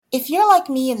If you're like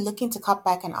me and looking to cut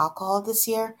back on alcohol this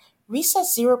year,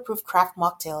 Recess Zero Proof Craft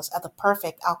Mocktails are the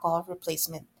perfect alcohol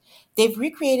replacement. They've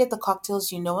recreated the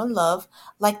cocktails you know and love,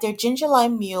 like their ginger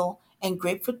lime mule and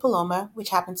grapefruit paloma,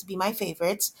 which happen to be my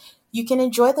favorites. You can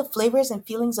enjoy the flavors and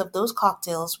feelings of those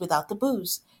cocktails without the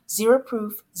booze. Zero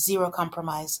proof, zero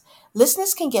compromise.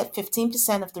 Listeners can get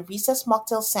 15% of the Recess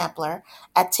Mocktail Sampler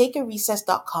at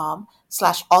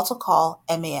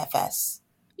takearecess.com/AltocallMAFS.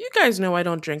 You guys know I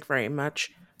don't drink very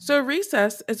much, so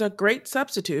Recess is a great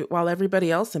substitute while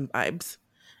everybody else imbibes.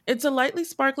 It's a lightly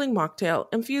sparkling mocktail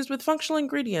infused with functional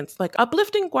ingredients like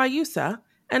uplifting guayusa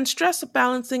and stress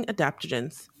balancing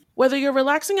adaptogens. Whether you're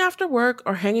relaxing after work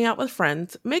or hanging out with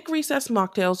friends, make Recess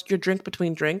mocktails your drink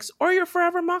between drinks or your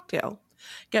forever mocktail.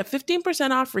 Get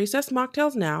 15% off Recess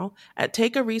mocktails now at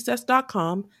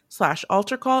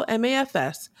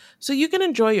takearecess.com/altercallmafs so you can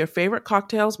enjoy your favorite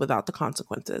cocktails without the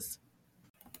consequences.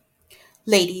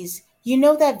 Ladies, you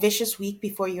know that vicious week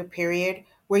before your period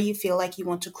where you feel like you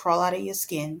want to crawl out of your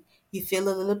skin, you feel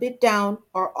a little bit down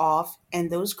or off, and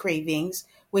those cravings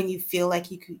when you feel like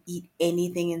you could eat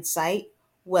anything in sight?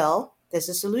 Well, there's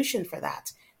a solution for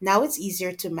that. Now it's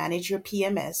easier to manage your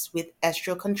PMS with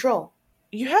Estro Control.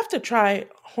 You have to try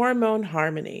Hormone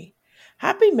Harmony.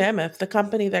 Happy Mammoth, the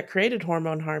company that created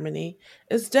Hormone Harmony,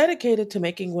 is dedicated to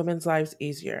making women's lives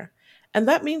easier. And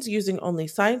that means using only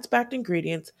science backed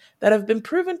ingredients that have been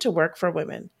proven to work for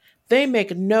women. They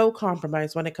make no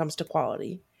compromise when it comes to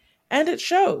quality. And it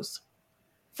shows.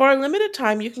 For a limited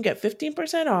time, you can get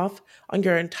 15% off on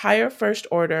your entire first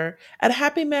order at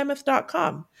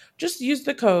happymammoth.com. Just use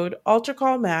the code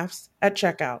ALTERCALLMAFS at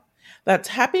checkout. That's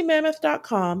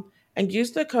happymammoth.com and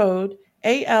use the code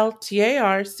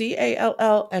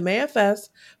ALTARCALLMAFS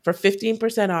for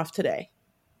 15% off today.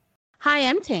 Hi,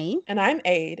 I'm Tane. And I'm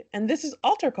Aid, and this is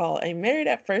Alter Call, a Married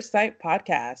at First Sight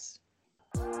podcast.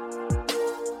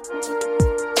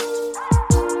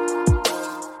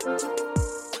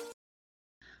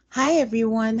 Hi,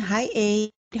 everyone. Hi,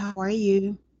 Aid. How are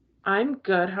you? I'm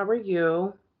good. How are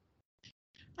you?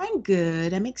 I'm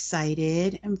good. I'm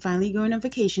excited. I'm finally going on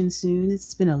vacation soon.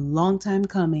 It's been a long time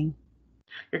coming.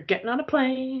 You're getting on a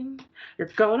plane. You're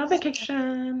going on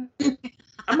vacation.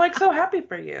 I'm like so happy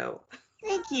for you.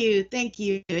 Thank you. Thank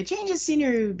you. A change of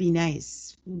scenery would be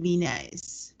nice. Would be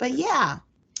nice. But yeah.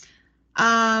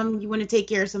 You want to take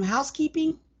care of some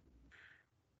housekeeping?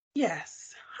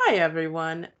 Yes. Hi,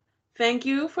 everyone. Thank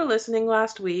you for listening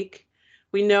last week.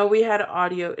 We know we had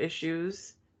audio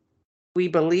issues. We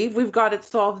believe we've got it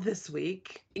solved this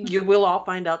week. You will all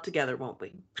find out together, won't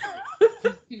we?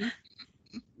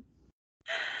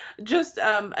 Just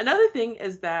another thing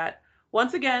is that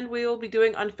once again, we will be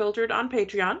doing Unfiltered on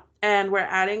Patreon, and we're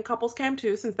adding Couples Cam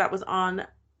too, since that was on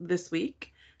this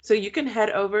week. So you can head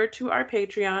over to our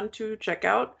Patreon to check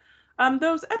out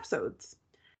those episodes.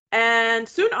 And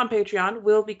soon on Patreon,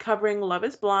 we'll be covering Love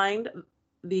is Blind,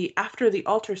 the After the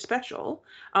Altar special.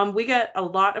 We get a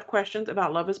lot of questions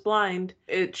about Love is Blind.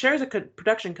 It shares a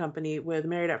production company with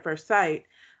Married at First Sight,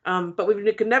 but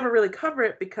we could never really cover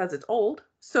it because it's old.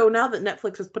 So now that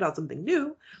Netflix has put out something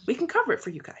new, we can cover it for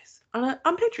you guys on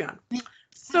Patreon.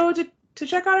 So to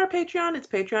check out our Patreon, it's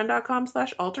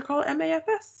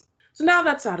patreon.com/altercallmafs. So now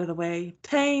that's out of the way,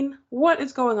 Tane, what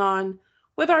is going on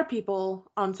with our people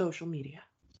on social media?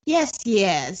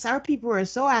 Yes. Our people are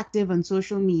so active on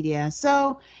social media.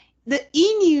 So the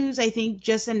E-News, I think,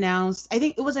 just announced, I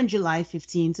think it was on July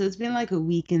 15th. So it's been like a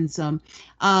week and some,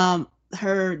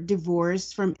 her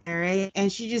divorce from Eric.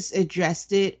 And she just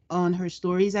addressed it on her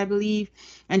stories, I believe.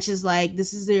 And she's like,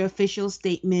 this is the official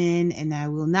statement and I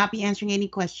will not be answering any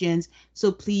questions.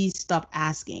 So please stop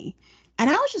asking. And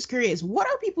I was just curious, what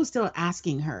are people still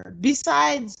asking her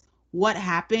besides what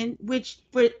happened, which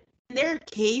for their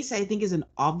case, I think is an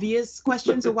obvious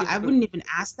question. So why I wouldn't even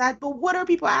ask that. But what are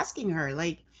people asking her?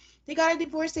 Like, they got a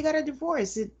divorce, they got a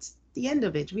divorce. It's the end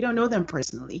of it. We don't know them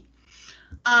personally.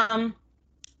 Um,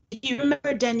 you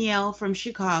remember Danielle from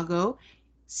Chicago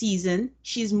season?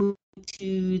 She's moved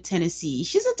to Tennessee.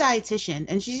 She's a dietitian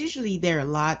and she's usually there a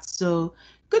lot. So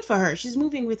good for her. She's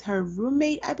moving with her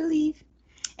roommate, I believe.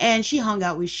 And she hung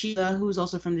out with Sheila, who's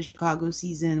also from the Chicago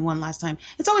season one last time.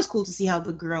 It's always cool to see how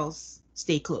the girls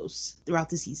stay close throughout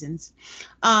the seasons.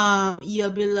 Your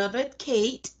beloved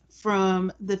Kate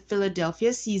from the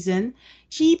Philadelphia season,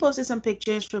 she posted some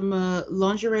pictures from a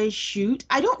lingerie shoot.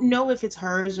 I don't know if it's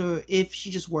hers or if she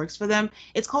just works for them.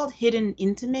 It's called Hidden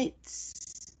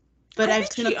Intimates. But I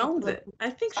think she owns it.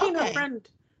 I think she and her friend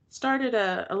started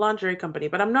a lingerie company,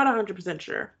 but I'm not 100%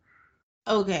 sure.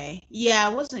 Okay. Yeah, I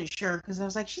wasn't sure because I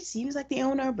was like, she seems like the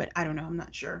owner, but I don't know. I'm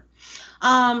not sure.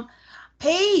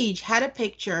 Paige had a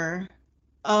picture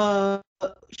uh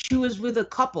she was with a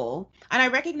couple, and I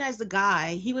recognized the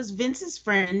guy. He was Vince's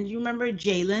friend. You remember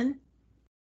Jalen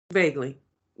Vaguely.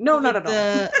 No, not with at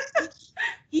all. the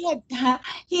he had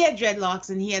he had dreadlocks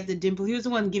and he had the dimple. He was the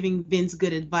one giving Vince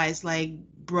good advice, like,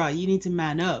 bruh, you need to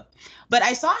man up. But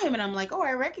I saw him and I'm like, oh,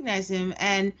 I recognize him.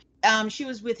 And she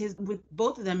was with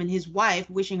both of them and his wife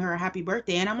wishing her a happy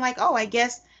birthday. And I'm like, oh, I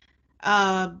guess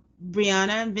uh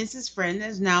Brianna and Vince's friend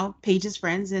is now Paige's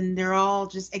friends, and they're all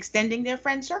just extending their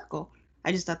friend circle.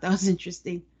 I just thought that was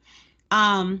interesting.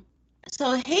 Um,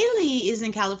 so Haley is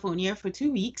in California for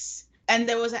 2 weeks, and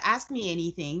there was a Ask Me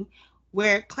Anything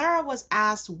where Clara was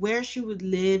asked where she would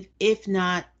live if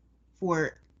not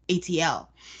for ATL.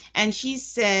 And she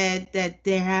said that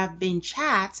there have been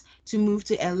chats to move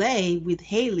to LA with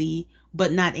Haley,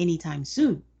 but not anytime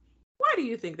soon. Why do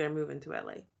you think they're moving to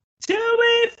LA? To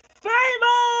be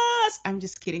famous! I'm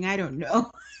just kidding. I don't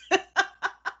know. I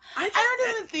I don't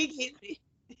just even think Haley.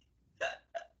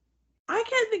 I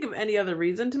can't think of any other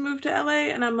reason to move to LA.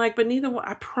 And I'm like, but neither one,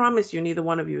 I promise you, neither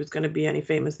one of you is going to be any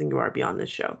famous than you are beyond this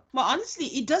show. Well, honestly,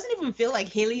 it doesn't even feel like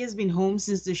Haley has been home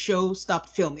since the show stopped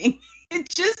filming. It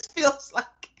just feels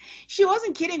like she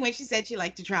wasn't kidding when she said she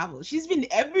liked to travel. She's been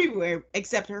everywhere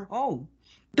except her home.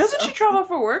 Doesn't So, she travel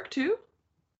for work too?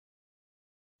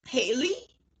 Haley?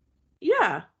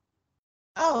 Yeah.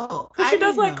 Oh, Because I she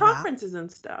does didn't like know that. conferences and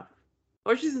stuff.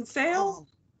 Or she's in sales. Oh,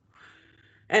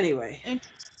 Anyway.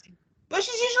 interesting. But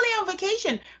she's usually on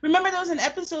vacation. Remember, there was an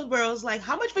episode where I was like,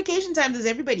 how much vacation time does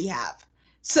everybody have?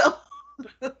 So,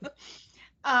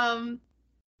 um,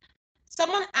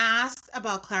 someone asked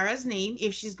about Clara's name,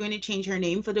 if she's going to change her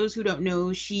name. For those who don't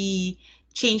know, she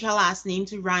changed her last name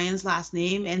to Ryan's last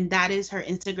name, and that is her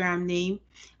Instagram name,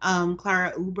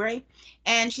 Clara Oubre.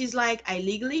 And she's like, I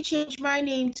legally changed my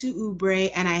name to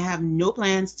Oubre, and I have no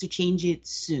plans to change it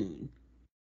soon.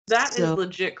 That is So,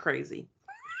 legit crazy.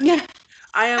 yeah,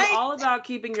 I am I all about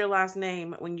keeping your last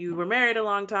name when you were married a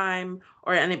long time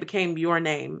and it became your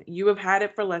name. You have had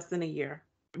it for less than a year.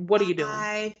 What are you doing?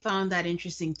 I found that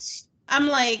interesting. I'm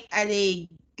like, are they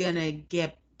gonna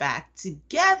get back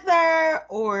together?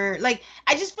 Or like,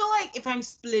 I just feel like if I'm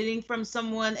splitting from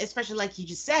someone, especially like you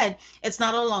just said, it's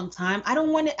not a long time. I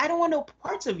don't want it. I don't want no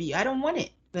parts of you. I don't want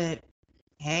it. But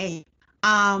hey,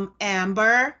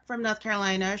 Amber from North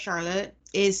Carolina, Charlotte,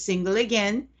 is single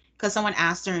again because someone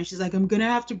asked her and she's like, I'm gonna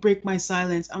have to break my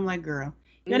silence. I'm like, girl,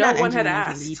 you're No not one had Angelina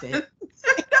asked. Jolie,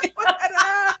 No one had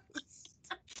asked.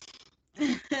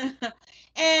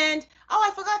 And oh,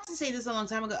 I forgot to say this a long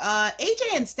time ago.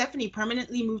 AJ and Stephanie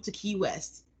permanently moved to Key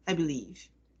West, I believe.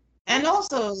 And Nice.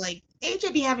 also, like,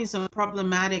 AJ be having some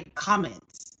problematic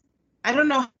comments. I don't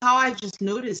know how I just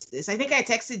noticed this. I think I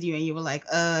texted you and you were like,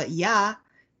 yeah.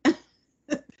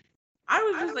 I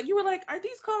was I just don't like, you were like, are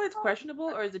these comments questionable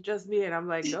or is it just me? And I'm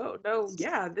like, no, no,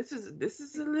 yeah, this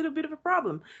is a little bit of a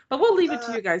problem. But we'll leave it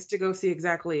to uh, you guys to go see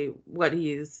exactly what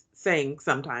he is saying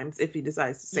sometimes if he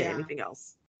decides to say yeah. anything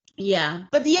else. Yeah.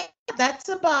 But yeah, that's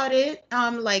about it.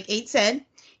 Like Eight said,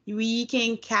 we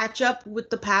can catch up with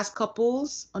the past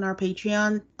couples on our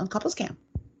Patreon on Couples Camp.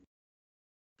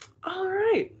 All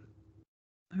right.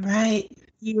 All right.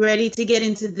 You ready to get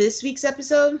into this week's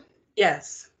episode?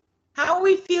 Yes. How are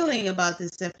we feeling about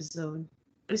this episode?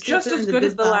 We still Just as feeling the good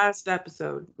as good the vibe? last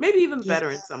episode. Maybe even Yeah.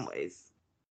 better in some ways.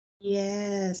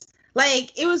 Yes.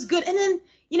 Like it was good. And then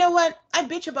you know what? I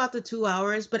bitch about the 2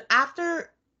 hours, but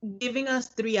after giving us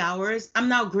 3 hours, I'm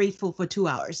now grateful for 2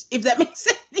 hours, if that makes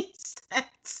any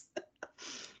sense.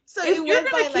 So If it you're went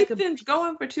going by to like keep a things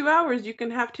going for 2 hours, you can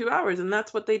have 2 hours. And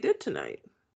that's what they did tonight.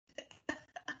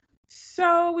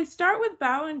 So we start with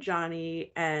Bao and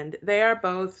Johnny, and they are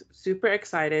both super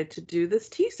excited to do this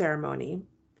tea ceremony.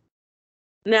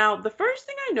 Now, the first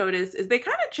thing I noticed is they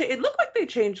kind of it looked like they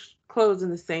changed clothes in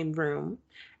the same room.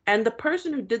 And the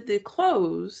person who did the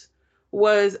clothes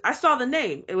I saw the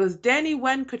name. It was Danny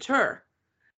Wen Couture.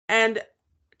 And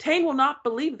Tane will not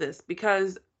believe this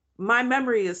because my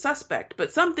memory is suspect,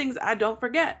 but some things I don't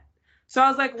forget. So I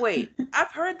was like, wait,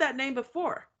 I've heard that name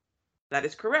before. That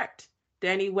is correct.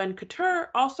 Danny Wen Couture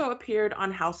also appeared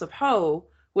on House of Ho,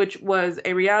 which was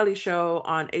a reality show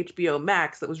on HBO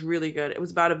Max that was really good. It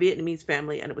was about a Vietnamese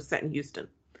family and it was set in Houston.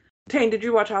 Tane, did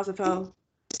you watch House of Ho?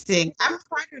 thing. I'm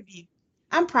proud of you.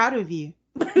 I'm proud of you.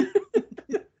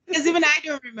 Because even I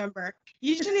don't remember.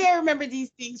 Usually I remember these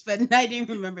things, but I didn't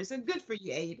remember. So good for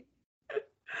you, Aid.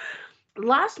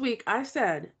 Last week, I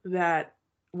said that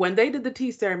when they did the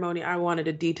tea ceremony, I wanted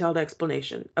a detailed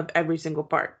explanation of every single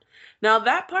part. Now,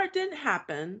 that part didn't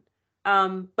happen,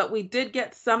 but we did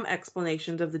get some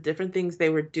explanations of the different things they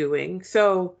were doing.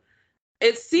 So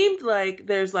it seemed like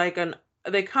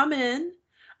they come in.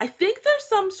 I think there's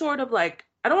some sort of like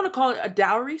I don't want to call it a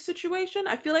dowry situation.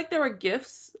 I feel like there were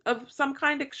gifts of some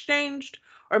kind exchanged,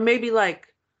 or maybe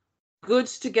like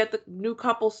goods to get the new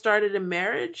couple started in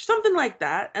marriage, something like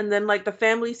that. And then like the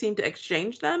family seemed to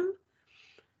exchange them.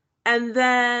 And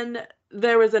then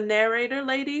there was a narrator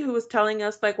lady who was telling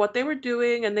us like what they were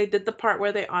doing, and they did the part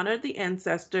where they honored the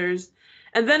ancestors.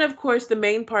 And then, of course, the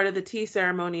main part of the tea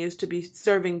ceremony is to be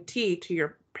serving tea to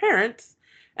your parents.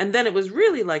 And then it was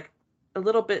really like a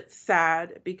little bit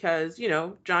sad because,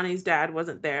 Johnny's dad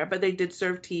wasn't there, but they did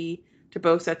serve tea to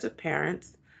both sets of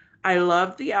parents. I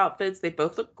loved the outfits. They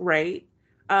both looked great.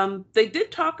 They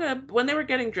did talk when they were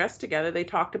getting dressed together. They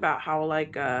talked about how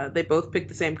like they both picked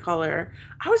the same color.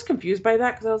 I was confused by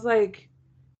that because I was like,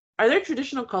 are there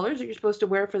traditional colors that you're supposed to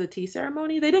wear for the tea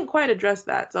ceremony? They didn't quite address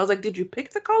that. So I was like, did you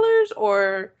pick the colors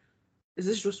or is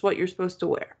this just what you're supposed to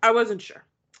wear? I wasn't sure.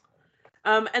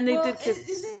 And they Well, did kiss.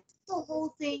 isn't the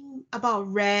whole thing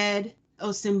about red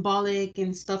or symbolic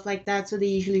and stuff like that? So they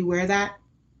usually wear that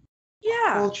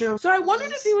Yeah. culture So I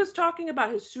wondered if he wise. was talking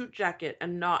about his suit jacket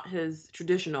and not his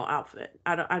traditional outfit.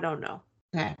 I don't know.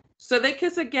 Okay. So they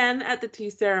kiss again at the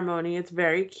tea ceremony. It's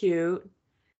very cute.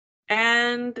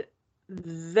 And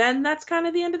then that's kind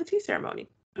of the end of the tea ceremony.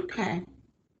 Okay.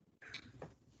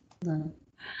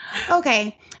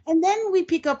 Okay. And then we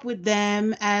pick up with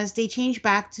them as they change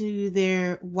back to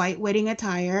their white wedding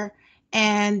attire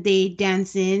and they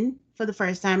dance in for the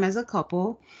first time as a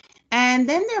couple. And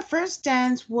then their first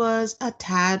dance was a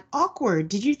tad awkward.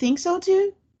 Did you think so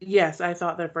too? Yes, I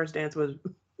thought their first dance was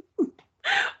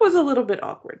was a little bit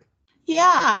awkward.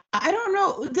 Yeah, I don't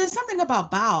know. There's something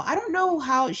about Bao. I don't know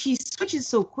how she switches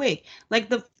so quick. Like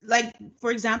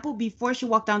for example, before she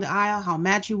walked down the aisle, how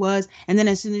mad she was, and then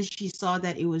as soon as she saw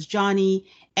that it was Johnny,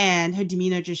 and her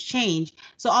demeanor just changed.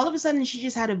 So all of a sudden, she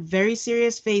just had a very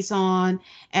serious face on.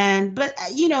 And but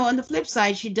on the flip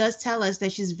side, she does tell us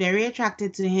that she's very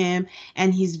attracted to him,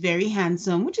 and he's very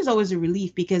handsome, which is always a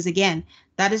relief because again,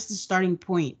 that is the starting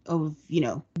point of,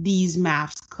 these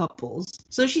MAFS couples.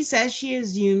 So she says she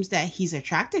assumes that he's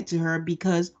attracted to her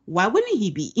because why wouldn't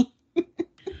he be?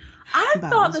 I Bao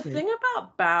thought was the great. thing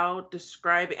about Bao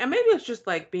describing, and maybe it's just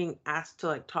like being asked to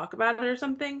like talk about it or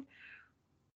something.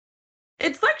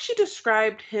 It's like she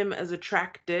described him as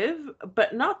attractive,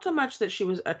 but not so much that she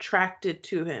was attracted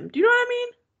to him. Do you know what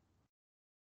I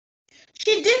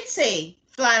She did say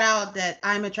flat out that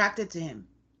I'm attracted to him.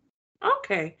 mean?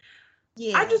 Okay.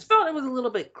 I just Yes. felt it was a little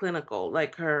bit clinical,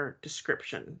 like her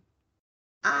description.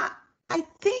 I I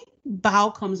think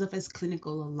Bao comes off as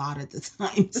clinical a lot of the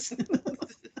times.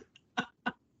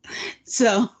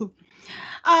 So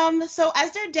so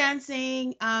as they're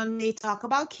dancing, they talk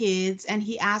about kids, and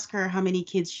he asks her how many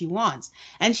kids she wants,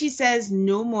 and she says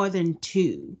no more than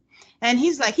two. And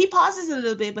he's like, he pauses a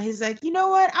little bit, but he's like, you know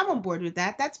what? I'm on board with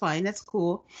that. That's fine. That's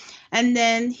cool. And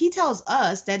then he tells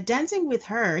us that dancing with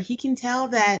her, he can tell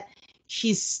that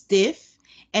she's stiff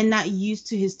and not used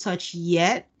to his touch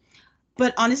yet.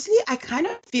 But honestly, I kind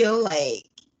of feel like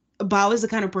Bao is the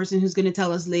kind of person who's going to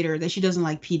tell us later that she doesn't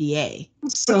like PDA.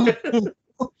 So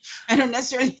I don't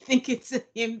necessarily think it's a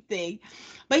him thing,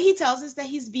 but he tells us that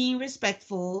he's being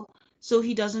respectful so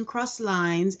he doesn't cross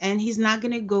lines and he's not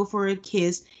going to go for a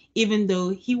kiss even though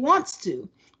he wants to.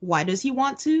 Why does he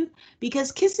want to?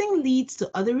 Because kissing leads to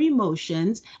other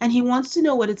emotions and he wants to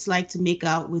know what it's like to make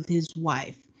out with his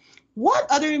wife. What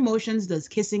other emotions does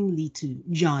kissing lead to,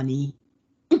 Johnny?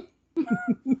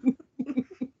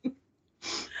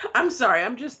 I'm sorry,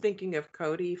 I'm just thinking of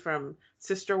Cody from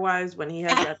Sister Wives when he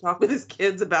has that talk with his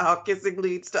kids about how kissing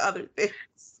leads to other things.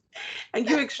 And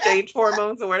you exchange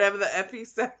hormones or whatever the F he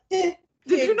said. Did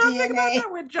Your you not think about DNA.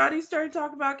 that when Johnny started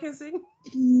talking about kissing?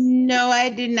 No, I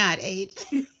did not, H.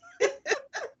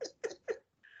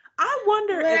 I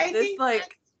wonder But if I think that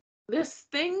this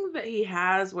thing that he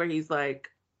has where he's like,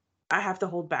 I have to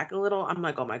hold back a little. I'm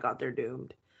like, oh my God, they're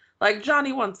doomed. Like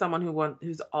Johnny wants someone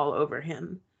who's all over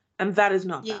him, and that is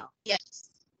not Val. yes.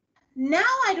 Now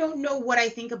I don't know what I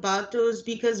think about those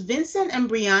because Vincent and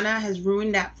Brianna has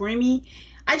ruined that for me.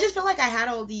 I just feel like I had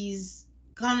all these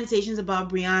conversations about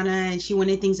Brianna and she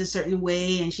wanted things a certain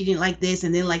way and she didn't like this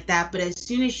and then like that. But as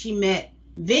soon as she met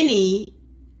Vinny,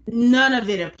 none of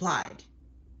it applied.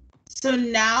 So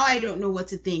now I don't know what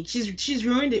to think. She's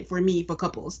ruined it for me for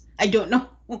couples. I don't know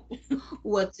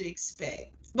what to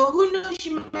expect. But who knows? She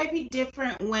might be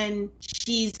different when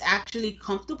she's actually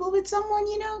comfortable with someone.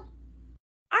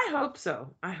 I hope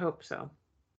so. I hope so.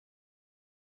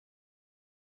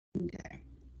 Okay.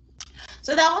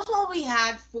 So that was all we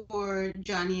had for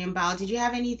Johnny and Bao. Did you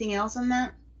have anything else on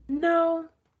that? No,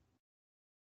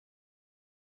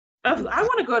 I Okay.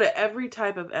 want to go to every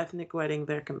type of ethnic wedding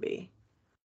there can be.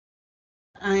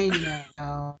 I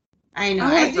know. I know.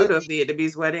 I want I to go did to a think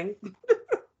Vietnamese wedding.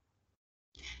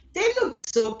 they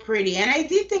looked so pretty. And I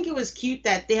did think it was cute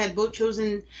that they both chose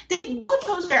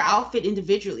their outfit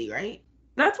individually, right?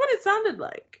 That's what it sounded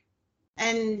like.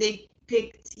 And they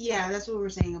picked, yeah, that's what we're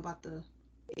saying about the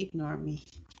ignore me.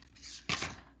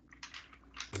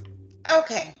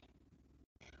 Okay.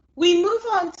 We move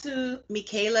on to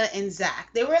Michaela and Zach.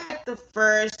 They were at the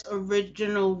first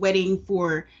original wedding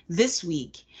for this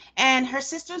week. And her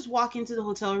sisters walk into the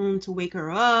hotel room to wake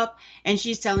her up. And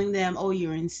she's telling them, oh,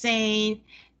 you're insane.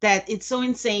 That it's so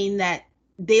insane that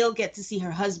they'll get to see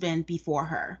her husband before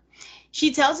her.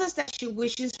 She tells us that she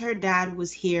wishes her dad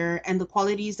was here and the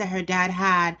qualities that her dad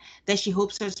had that she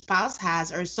hopes her spouse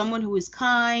has are someone who is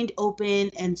kind, open,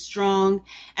 and strong,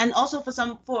 and also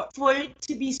for it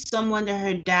to be someone that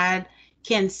her dad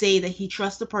can say that he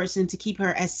trusts the person to keep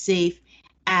her as safe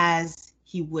as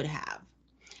he would have.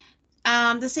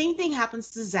 The same thing happens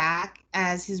to Zach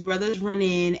as his brothers run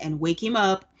in and wake him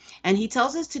up. And he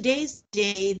tells us today's the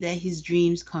day that his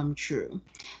dreams come true,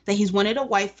 that he's wanted a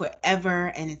wife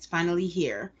forever and it's finally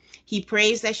here. He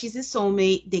prays that she's his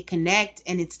soulmate, they connect,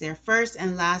 and it's their first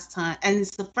and last time, and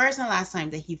it's the first and last time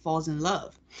that he falls in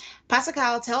love.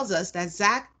 Pascal tells us that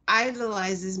Zach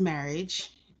idolizes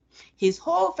marriage. His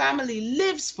whole family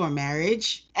lives for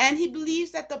marriage, and he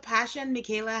believes that the passion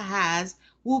Michaela has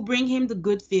will bring him the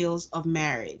good feels of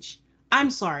marriage. I'm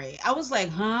sorry. I was like,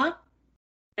 huh?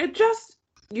 It just,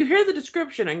 you hear the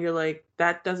description and you're like,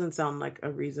 that doesn't sound like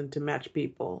a reason to match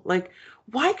people. Like,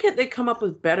 why can't they come up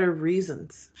with better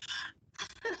reasons?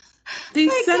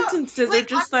 These Like, no, sentences are like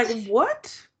just like,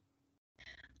 what?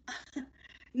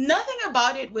 nothing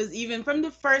about it was even from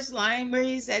the first line where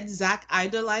he said Zach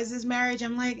idolizes marriage.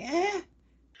 I'm like, eh.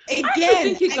 I actually Again,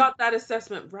 think he got that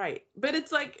assessment right. But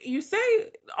it's like, you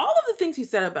say, all of the things he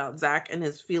said about Zach and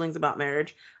his feelings about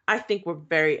marriage, I think were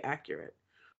very accurate.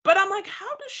 But I'm like,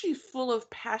 how does she full of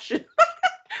passion?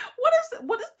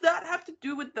 What does that have to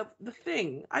do with the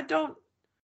thing? I don't.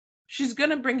 She's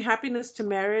gonna bring happiness to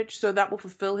marriage, so that will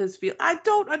fulfill his feel. I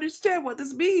don't understand what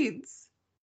this means.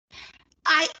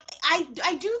 I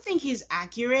I do think he's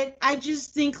accurate. I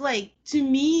just think like to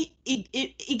me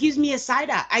it gives me a side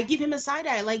eye. I give him a side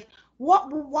eye. Like what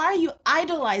why are you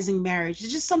idolizing marriage?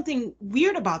 There's just something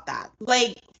weird about that.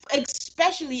 Like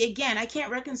especially again, I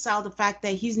can't reconcile the fact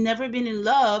that he's never been in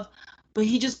love, but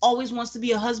he just always wants to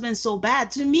be a husband so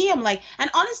bad. To me, I'm like, and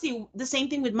honestly, the same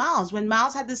thing with Miles. When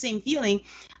Miles had the same feeling,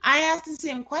 I asked the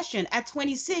same question. At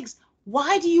 26,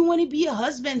 why do you want to be a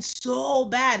husband so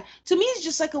bad? To me, it's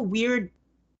just like a weird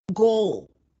goal.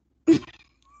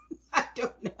 I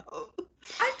don't know.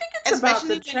 I think it's about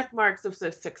the Especially when check marks of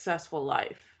a successful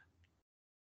life.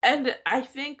 And I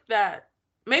think that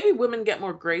maybe women get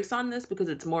more grace on this because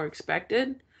it's more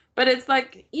expected. But it's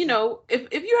like,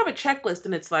 if you have a checklist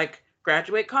and it's like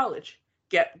graduate college,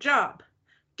 get job,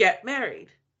 get married.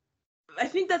 I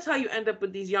think that's how you end up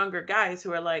with these younger guys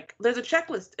who are like, there's a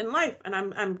checklist in life and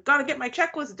I'm gotta get my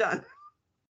checklist done.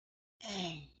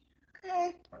 dang,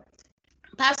 okay.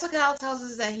 Pascal tells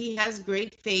us that he has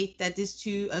great faith that these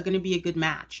two are going to be a good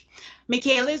match.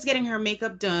 Michaela is getting her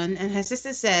makeup done, and her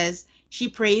sister says she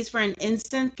prays for an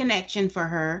instant connection for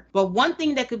her, but one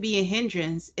thing that could be a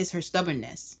hindrance is her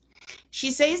stubbornness.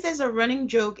 She says there's a running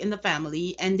joke in the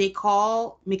family, and they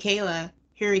call Michaela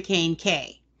Hurricane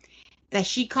K, that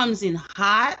she comes in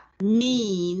hot,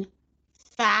 mean,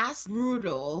 fast,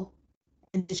 brutal,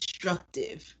 and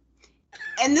destructive.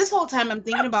 And this whole time I'm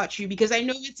thinking about you because I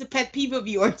know it's a pet peeve of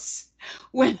yours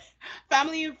when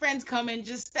family and friends come and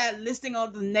just start listing all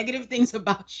the negative things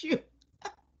about you.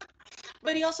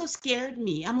 But he also scared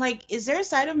me. I'm like, is there a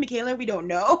side of Michaela we don't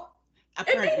know?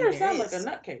 It made Apparently her there sound like a is.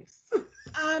 nutcase.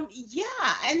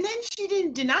 Yeah, and then she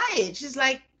didn't deny it. She's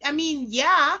like, I mean,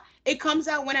 yeah, it comes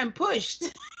out when I'm pushed.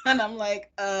 And I'm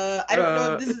like, I don't know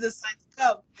if uh, this is the sign to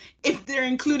come, if they're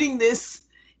including this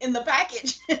in the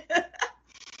package.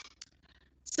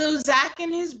 So Zach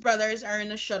and his brothers are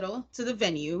in a shuttle to the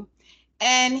venue,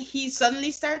 and he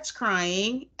suddenly starts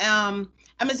crying. I'm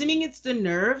assuming it's the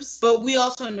nerves, but we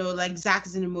also know like Zach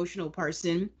is an emotional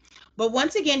person. But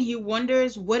once again, he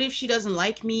wonders, what if she doesn't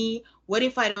like me? What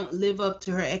if I don't live up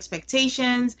to her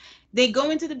expectations? They go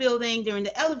into the building, they're in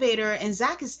the elevator, and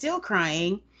Zach is still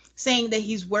crying, saying that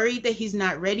he's worried that he's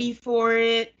not ready for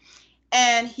it.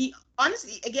 And he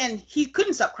honestly, again, he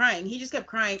couldn't stop crying. He just kept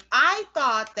crying. I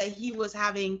thought that he was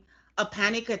having a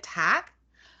panic attack,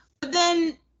 but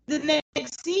then the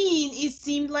next scene, it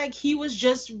seemed like he was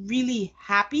just really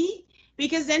happy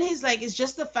because then he's like, it's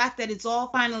just the fact that it's all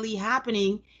finally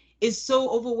happening is so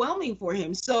overwhelming for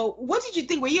him. So, what did you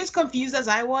think? Were you as confused as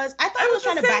I was? I thought he I was was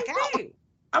trying the to back same out. thing.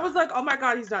 I was like, oh my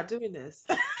God, he's not doing this.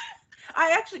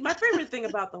 My favorite thing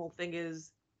about the whole thing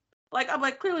is, like, I'm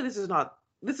like, clearly this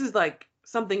is like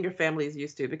something your family is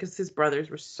used to because his brothers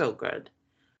were so good.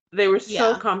 They were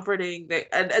so Yeah. comforting.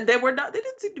 And they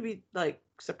didn't seem to be like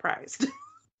surprised.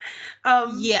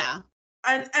 um, Yeah.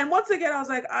 and once again, I was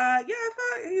like, yeah, I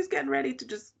thought he's getting ready to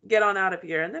just get on out of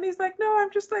here. And then he's like, no,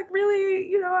 I'm just like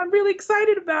really, I'm really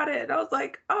excited about it. And I was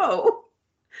like, oh,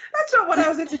 that's not what I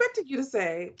was expecting you to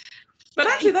say. But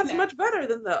actually, I that's know. much better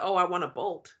than oh, I want a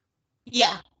bolt.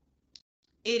 Yeah,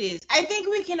 it is. I think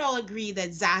we can all agree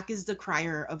that Zach is the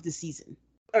crier of the season.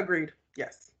 Agreed.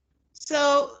 Yes.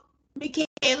 So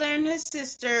Michaela and his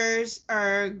sisters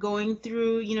are going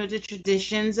through, the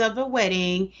traditions of a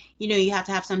wedding. You have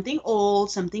to have something old,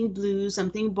 something blue,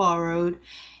 something borrowed.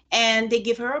 And they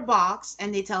give her a box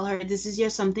and they tell her, this is your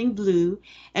something blue.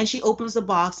 And she opens the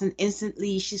box and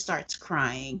instantly she starts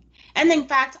crying. And in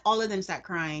fact, all of them start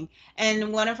crying.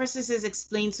 And one of her sisters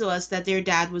explained to us that their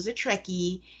dad was a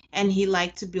Trekkie and he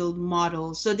liked to build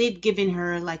models. So they'd given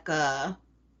her like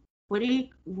what do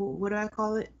I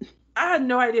call it? I had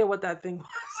no idea what that thing was.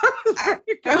 I was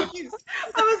very confused.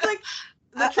 I was like,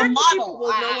 the A Trekkie people model,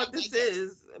 will know what I this guess.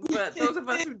 is, but those of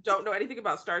us who don't know anything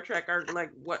about Star Trek are like,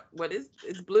 what is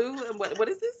it's blue and what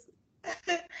is this?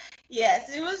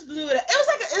 Yes, it was blue. It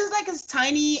was like as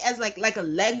tiny as like a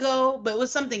Lego, but it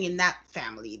was something in that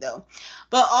family though.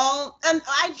 But and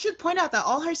I should point out that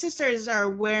all her sisters are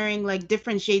wearing like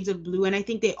different shades of blue, and I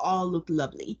think they all look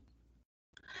lovely.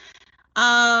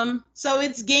 So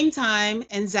it's game time,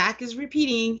 and Zach is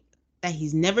repeating that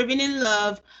he's never been in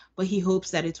love, but he hopes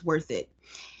that it's worth it.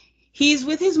 He's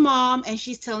with his mom, and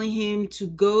she's telling him to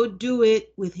go do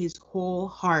it with his whole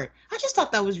heart. I just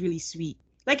thought that was really sweet.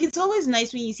 Like, it's always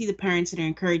nice when you see the parents that are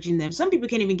encouraging them. Some people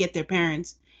can't even get their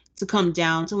parents to come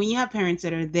down. So when you have parents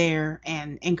that are there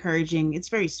and encouraging, it's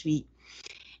very sweet.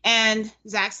 And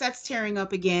Zach starts tearing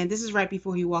up again. This is right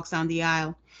before he walks down the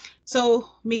aisle. So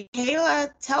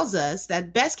Michaela tells us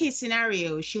that best case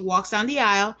scenario, she walks down the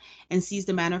aisle and sees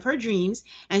the man of her dreams,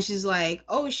 and she's like,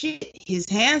 "Oh shit, he's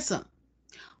handsome."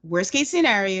 Worst case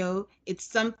scenario, it's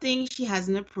something she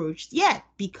hasn't approached yet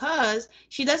because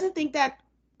she doesn't think that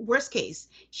worst case.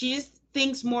 She just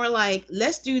thinks more like,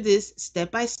 let's do this step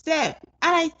by step.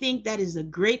 And I think that is a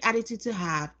great attitude to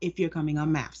have if you're coming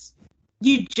on MAFS.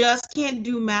 You just can't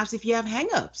do MAFS if you have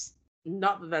hangups.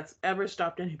 Not that that's ever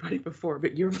stopped anybody before,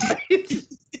 but you're right.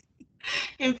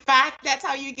 In fact, that's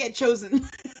how you get chosen.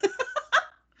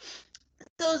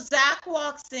 So Zach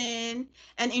walks in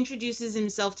and introduces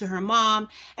himself to her mom,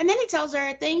 and then he tells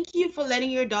her, "Thank you for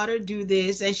letting your daughter do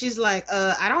this." And she's like,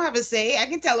 I don't have a say. I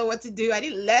can tell her what to do. I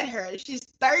didn't let her. She's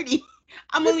 30.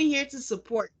 I'm only here to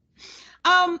support."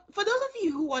 For those of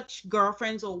you who watch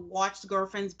Girlfriends or watched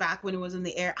Girlfriends back when it was in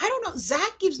the air, I don't know.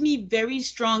 Zach gives me very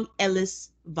strong Ellis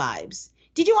vibes.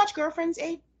 Did you watch Girlfriends,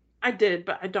 Abe? I did,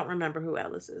 but I don't remember who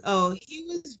Ellis is. Oh, he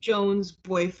was Joan's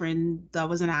boyfriend that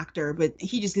was an actor, but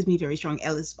he just gives me very strong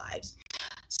Ellis vibes.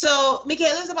 So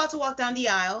Michaela's about to walk down the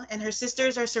aisle, and her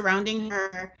sisters are surrounding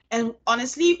her. And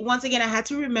honestly, once again, I had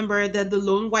to remember that the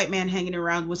lone white man hanging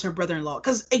around was her brother-in-law.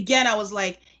 Because again, I was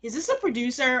like, is this a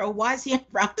producer or why is he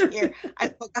around here? I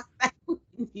forgot who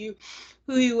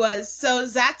he was. So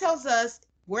Zach tells us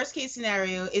worst case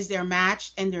scenario is they're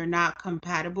matched and they're not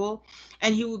compatible,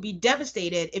 and he will be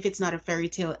devastated if it's not a fairy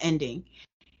tale ending.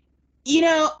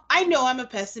 I know I'm a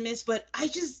pessimist, but I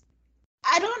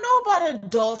don't know about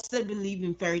adults that believe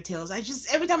in fairy tales.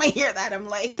 Every time I hear that, I'm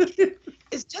like,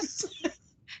 it's just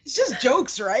it's just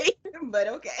jokes, right? But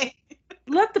okay.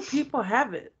 Let the people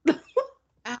have it.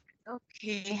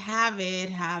 Okay, have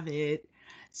it.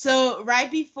 So right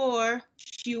before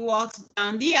she walks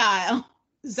down the aisle,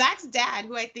 Zach's dad,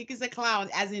 who I think is a clown,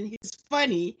 as in he's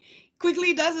funny,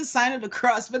 quickly does a sign of the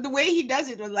cross. But the way he does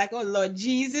it was like, "Oh Lord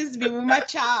Jesus, be with my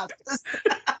child."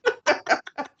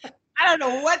 I don't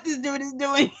know what this dude is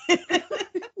doing.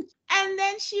 And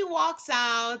then she walks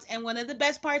out, and one of the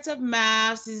best parts of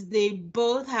MAFS is they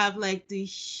both have like the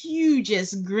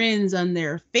hugest grins on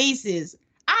their faces.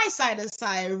 I sighed a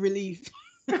sigh of relief.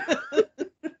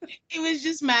 It was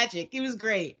just magic. It was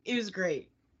great. It was great.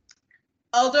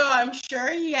 Although I'm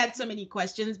sure he had so many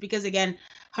questions because again,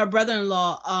 her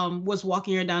brother-in-law was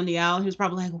walking her down the aisle. He was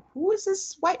probably like, "Who is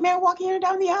this white man walking her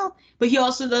down the aisle?" But he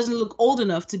also doesn't look old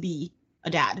enough to be a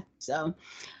dad. So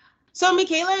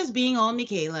Michaela is being all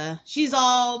Michaela. She's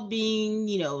all being,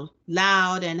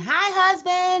 loud and, "Hi,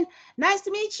 husband. Nice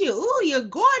to meet you. Ooh, you're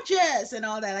gorgeous," and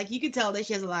all that. Like, you could tell that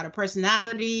she has a lot of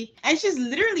personality. And she's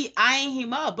literally eyeing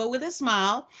him up, but with a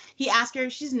smile. He asks her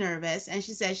if she's nervous, and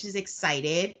she says she's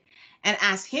excited, and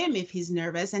asks him if he's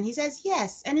nervous, and he says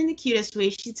yes. And in the cutest way,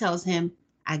 she tells him,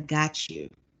 I got you.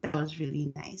 That was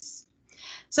really nice.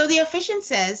 So the officiant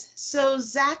says, so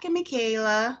Zach and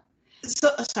Michaela,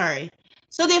 sorry.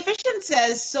 So the officiant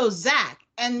says, so Zach,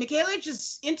 and Michaela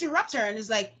just interrupts her and is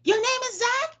like, your name is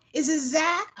Zach? Is it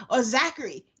Zach or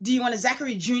Zachary? Do you want a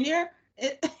Zachary Jr.?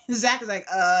 Zach is like,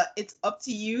 it's up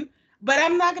to you. But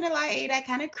I'm not gonna lie, Aid, I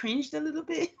kind of cringed a little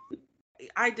bit.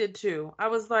 I did too. I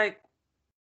was like,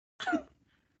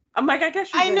 I'm like, I guess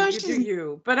I know you do she's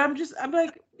you, but I'm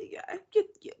like, yeah,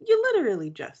 you literally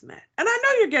just met, and I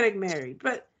know you're getting married,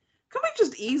 but can we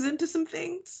just ease into some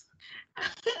things? I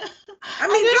I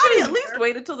mean, know Johnny, she's at least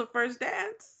wait until the first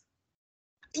dance.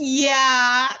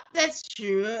 Yeah, that's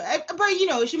true.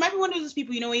 But she might be one of those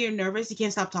people, when you're nervous, you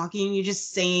can't stop talking. You're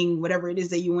just saying whatever it is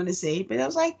that you want to say. But I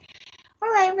was like, all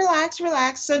right, relax,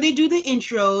 relax. So they do the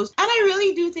intros. And I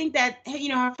really do think that,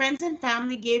 her friends and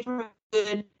family gave her a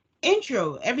good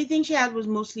intro. Everything she had was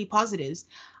mostly positives.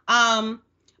 Um,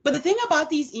 but the thing about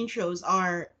these intros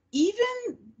are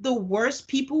even the worst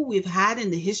people we've had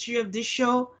in the history of this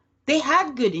show, they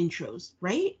had good intros,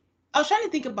 right? I was trying to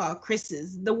think about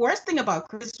Chris's. The worst thing about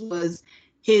Chris was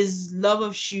his love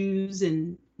of shoes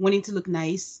and wanting to look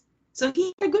nice. So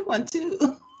he had a good one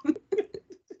too.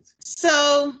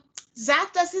 So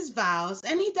Zach does his vows,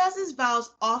 and he does his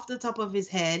vows off the top of his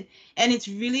head, and it's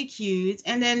really cute.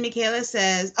 And then Michaela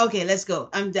says, "Okay, let's go.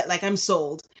 I'm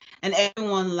sold," and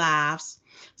everyone laughs.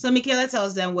 So Michaela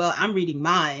tells them, "Well, I'm reading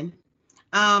mine."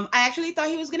 I actually thought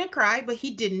he was gonna cry, but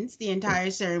he didn't the entire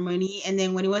ceremony. And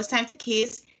then when it was time to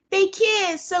kiss, they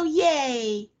kissed. So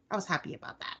yay! I was happy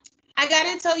about that. I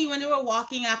gotta tell you, when they were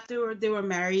walking after they were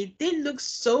married, they looked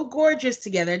so gorgeous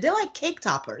together. They're like cake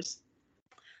toppers.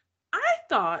 I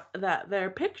thought that their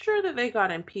picture that they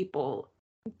got in People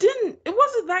it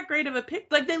wasn't that great of a pic.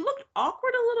 Like, they looked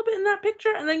awkward a little bit in that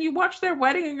picture, and then you watch their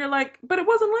wedding and you're like, but it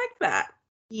wasn't like that.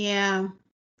 Yeah,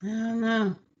 I don't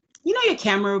know. Your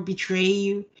camera will betray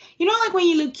you. Like when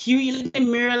you look cute, you look in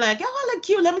the mirror like, oh, I look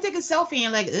cute. Let me take a selfie.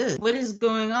 And like, ugh, what is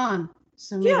going on?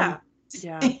 So yeah.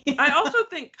 Yeah. Yeah. I also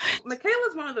think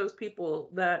Michaela's one of those people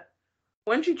that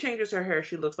when she changes her hair,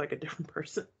 she looks like a different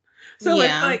person. So it's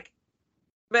Yeah. like,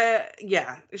 but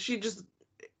yeah, she, just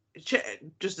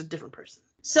a different person.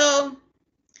 So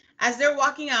as they're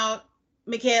walking out,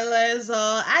 Michaela is,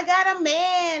 I got a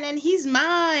man and he's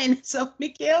mine. So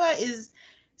Michaela is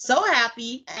so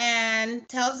happy and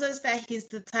tells us that he's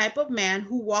the type of man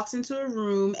who walks into a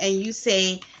room and you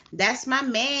say, that's my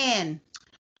man.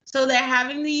 So they're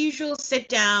having the usual sit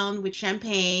down with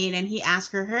champagne, and he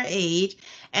asks her age,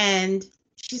 and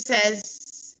she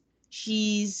says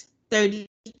she's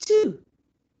 32.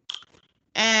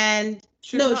 And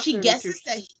She's no, not 32.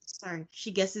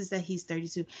 she guesses that he's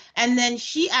 32. And then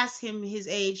she asks him his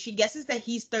age. She guesses that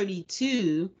he's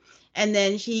 32. And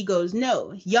then she goes,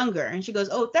 no, younger. And she goes,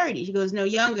 oh, 30. She goes, no,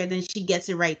 younger. Then she gets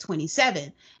it right,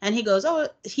 27. And he goes, oh,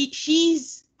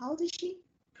 she's, how old is she?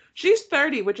 She's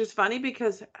 30, which is funny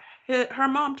because her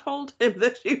mom told him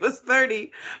that she was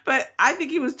 30, but I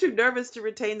think he was too nervous to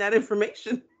retain that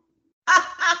information.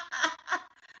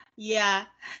 Yeah.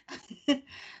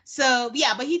 So,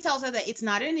 yeah, but he tells her that it's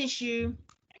not an issue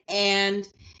and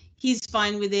he's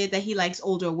fine with it, that he likes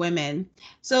older women.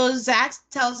 So, Zach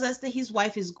tells us that his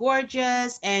wife is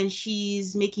gorgeous and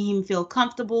she's making him feel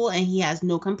comfortable and he has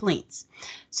no complaints.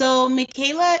 So,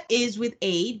 Michaela is with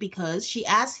Abe because she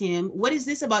asks him, what is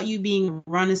this about you being a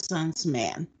Renaissance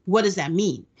man? What does that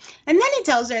mean? And then he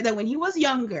tells her that when he was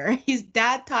younger, his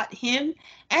dad taught him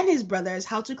and his brothers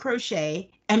how to crochet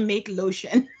and make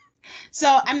lotion.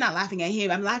 So I'm not laughing at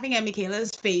him. I'm laughing at Michaela's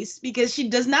face because she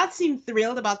does not seem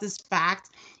thrilled about this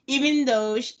fact, even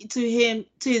though to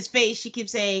his face, she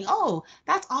keeps saying, "Oh,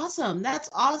 that's awesome. That's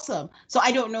awesome." So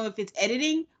I don't know if it's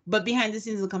editing, but behind the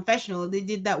scenes of the confessional, they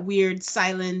did that weird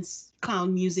silence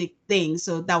clown music thing.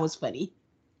 So that was funny.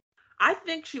 I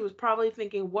think she was probably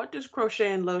thinking, what does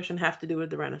crochet and lotion have to do with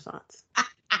the Renaissance?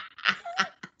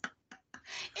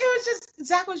 It was just,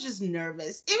 Zach was just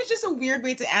nervous. It was just a weird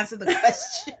way to answer the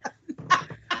question.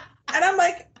 And I'm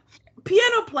like,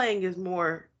 piano playing is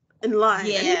more in line.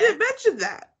 Yeah. And he didn't mention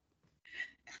that.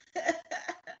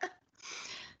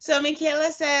 So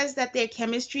Michaela says that their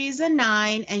chemistry is a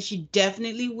 9 and she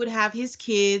definitely would have his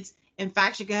kids. In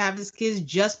fact, she could have his kids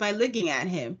just by looking at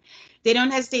him. They don't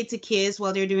hesitate to kiss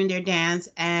while they're doing their dance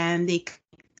and they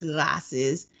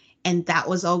glasses. And that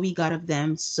was all we got of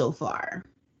them so far.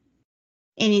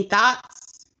 Any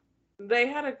thoughts? They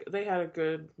had a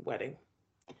good wedding.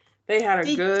 They had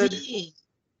a good did.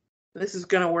 This is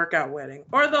gonna work out wedding.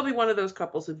 Or they'll be one of those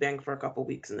couples who bang for a couple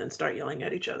weeks and then start yelling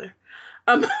at each other.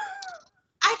 I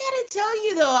gotta tell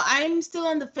you though, I'm still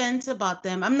on the fence about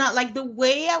them. I'm not like the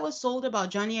way I was sold about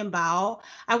Johnny and Bao.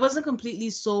 I wasn't completely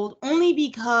sold only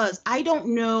because I don't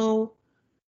know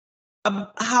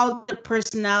how the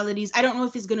personalities. I don't know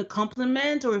if it's gonna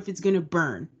complement or if it's gonna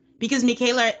burn because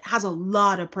Michaela has a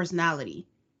lot of personality.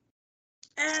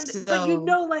 But So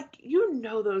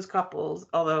those couples,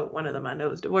 although one of them I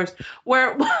know is divorced,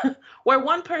 where where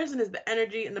one person is the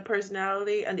energy and the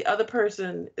personality and the other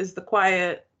person is the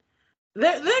quiet.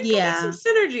 There can be some yeah,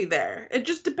 synergy there. It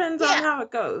just depends on yeah. how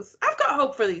it goes. I've got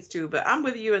hope for these two, but I'm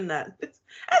with you in that.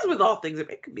 As with all things,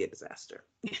 it could be a disaster.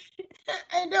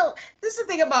 I know. This is the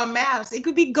thing about maps. It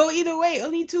could be go either way,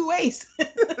 only two ways.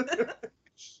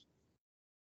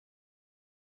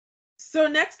 So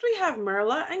next we have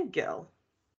Merla and Gil.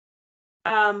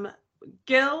 Um,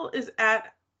 Gil is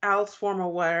at Al's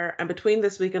Formal Wear, and between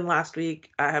this week and last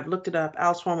week, I have looked it up.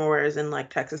 Al's Formal Wear is in like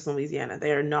Texas and Louisiana.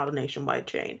 They are not a nationwide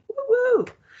chain. Woo-woo!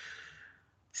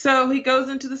 So he goes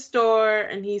into the store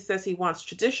and he says he wants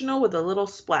traditional with a little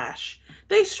splash.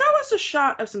 They show us a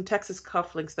shot of some Texas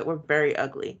cufflinks that were very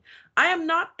ugly. I am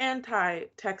not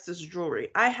anti-Texas jewelry.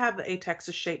 I have a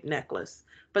Texas-shaped necklace,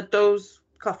 but those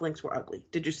cufflinks were ugly.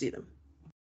 Did you see them?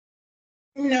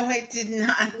 No, I did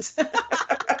not.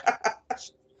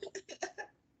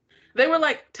 They were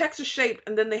like Texas shaped,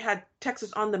 and then they had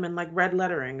Texas on them in like red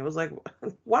lettering. It was like,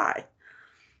 why?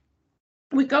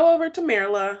 We go over to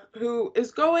Mirla, who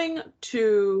is going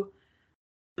to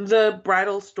the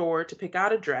bridal store to pick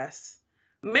out a dress.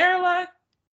 Mirla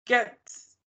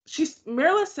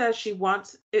Mirla says she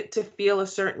wants it to feel a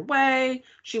certain way.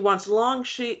 She wants long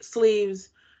sleeves,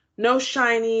 no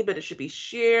shiny, but it should be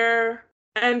sheer.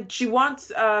 And she wants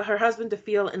her husband to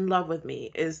feel in love with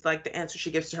me, is like the answer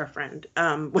she gives to her friend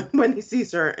when he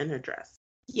sees her in her dress.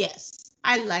 Yes,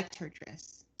 I liked her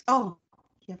dress. Oh,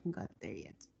 you haven't got there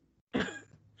yet.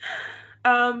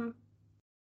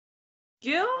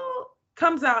 Gil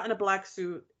comes out in a black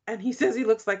suit and he says he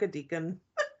looks like a deacon.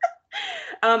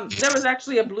 There was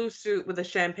actually a blue suit with a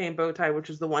champagne bow tie, which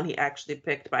was the one he actually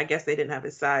picked, but I guess they didn't have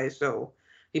his size, so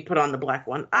he put on the black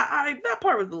one. That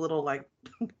part was a little like,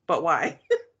 but why?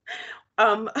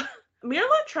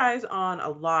 Mirla tries on a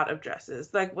lot of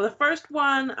dresses. Like the first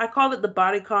one, I called it the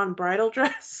bodycon bridal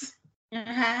dress.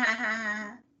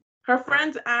 Her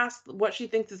friends ask what she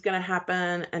thinks is going to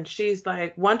happen, and she's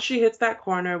like, once she hits that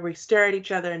corner, we stare at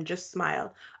each other and just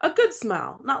smile. A good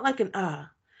smile, not like an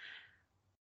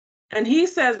And he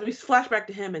says, we flash back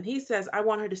to him, and he says, I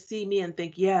want her to see me and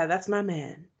think, yeah, that's my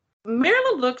man.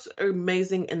 Mirla looks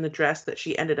amazing in the dress that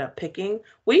she ended up picking.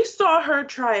 We saw her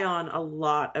try on a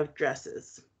lot of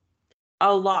dresses.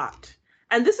 A lot.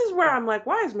 And this is where I'm like,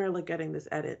 why is Mirla getting this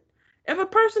edit? If a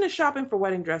person is shopping for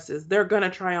wedding dresses, they're going to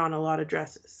try on a lot of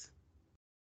dresses.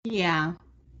 Yeah.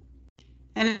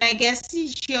 And I guess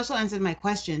she also answered my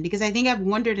question because I think I've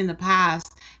wondered in the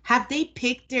past, have they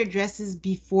picked their dresses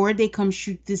before they come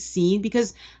shoot this scene?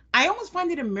 Because I almost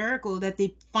find it a miracle that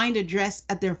they find a dress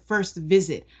at their first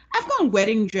visit. I've gone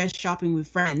wedding dress shopping with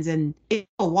friends and it's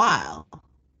a while.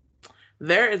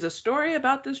 There is a story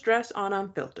about this dress on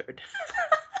Unfiltered,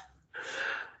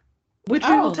 which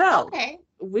we will Oh, tell. okay.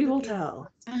 We will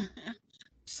tell.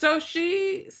 So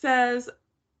she says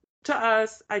to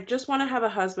us, I just want to have a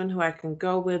husband who I can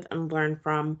go with and learn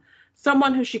from,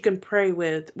 someone who she can pray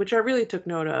with, which I really took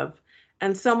note of,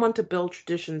 and someone to build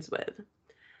traditions with.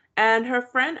 And her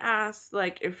friend asks,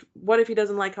 like, what if he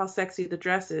doesn't like how sexy the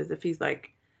dress is? If he's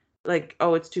like,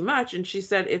 oh, it's too much. And she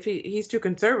said, if he's too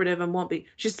conservative and won't be,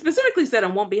 she specifically said,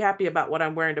 and won't be happy about what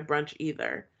I'm wearing to brunch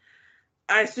either.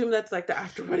 I assume that's like the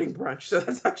after wedding brunch. So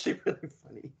that's actually really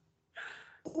funny.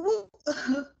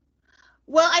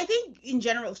 Well, I think in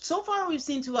general, so far we've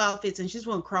seen two outfits and she's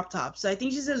worn crop tops. So I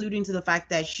think she's alluding to the fact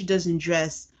that she doesn't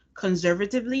dress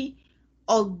conservatively.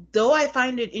 Although I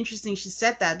find it interesting she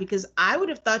said that because I would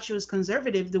have thought she was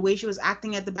conservative the way she was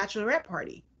acting at the bachelorette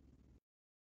party.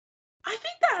 I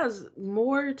think that has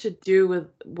more to do with,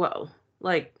 well,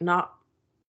 like not.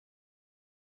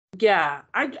 Yeah,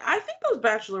 I think those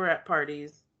bachelorette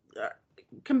parties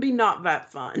can be not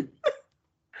that fun.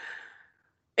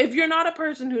 If you're not a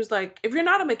person who's like, if you're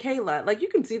not a Michaela, like you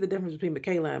can see the difference between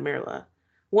Michaela and Mirla.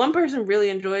 One person really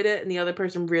enjoyed it and the other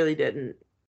person really didn't.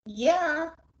 Yeah.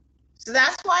 So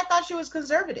that's why I thought she was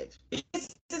conservative.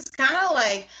 It's kind of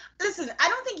like, listen, I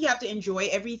don't think you have to enjoy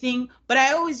everything, but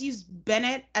I always use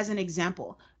Bennett as an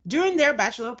example. During their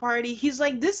bachelor party, he's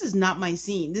like, this is not my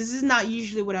scene. This is not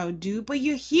usually what I would do, but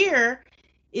you're here.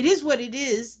 It is what it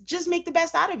is. Just make the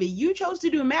best out of it. You chose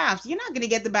to do MAFS. You're not going to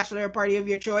get the bachelor party of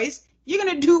your choice. You're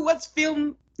going to do what's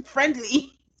film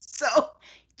friendly. So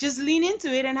just lean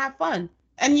into it and have fun.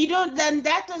 And then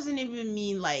that doesn't even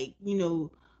mean like,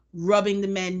 rubbing the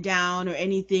men down or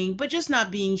anything, but just not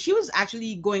being, she was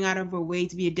actually going out of her way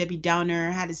to be a Debbie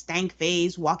Downer, had a stank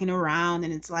face, walking around,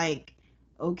 and it's like,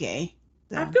 okay.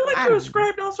 I So feel like I you don't know.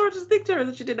 ascribed all sorts of things to her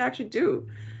that she didn't actually do.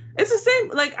 It's the same.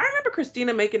 Like I remember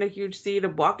Christina making a huge scene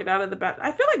of walking out of the bath.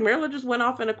 I feel like Marilyn just went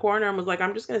off in a corner and was like,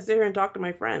 "I'm just gonna sit here and talk to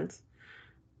my friends."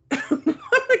 Like,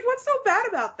 what's so bad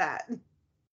about that?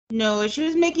 No, she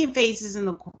was making faces in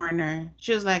the corner.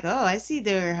 She was like, "Oh, I see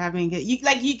they're having it."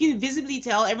 You can visibly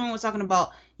tell everyone was talking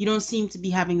about you don't seem to be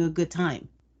having a good time.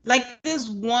 Like there's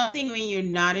one thing when you're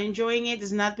not enjoying it.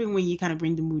 There's nothing when you kind of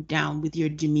bring the mood down with your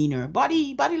demeanor.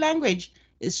 Body language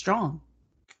is strong.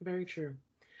 Very true.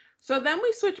 So then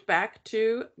we switch back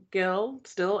to Gil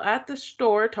still at the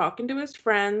store talking to his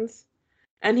friends.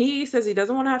 And he says he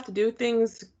doesn't want to have to do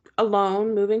things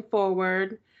alone moving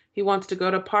forward. He wants to go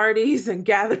to parties and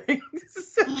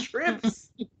gatherings and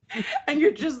trips. And you're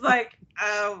just like,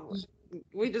 oh,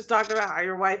 we just talked about how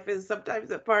your wife is sometimes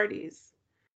at parties.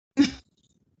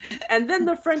 And then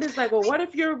the friend is like, well, what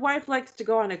if your wife likes to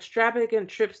go on extravagant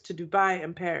trips to Dubai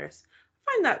and Paris?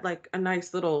 I find that like a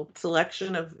nice little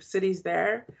selection of cities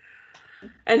there.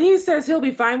 And he says he'll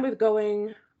be fine with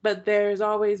going, but there's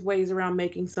always ways around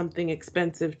making something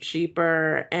expensive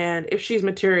cheaper. And if she's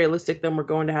materialistic, then we're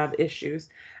going to have issues.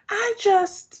 I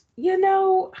just,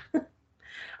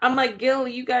 I'm like, Gil,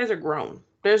 you guys are grown.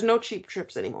 There's no cheap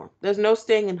trips anymore. There's no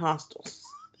staying in hostels.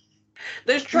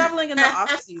 There's traveling in the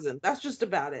off season. That's just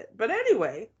about it. But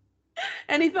anyway,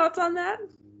 any thoughts on that?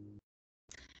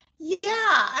 Yeah,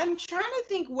 I'm trying to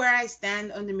think where I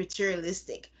stand on the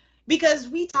materialistic because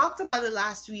we talked about it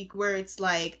last week where it's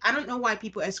like, I don't know why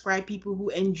people ascribe people who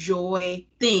enjoy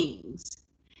things.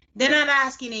 They're not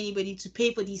asking anybody to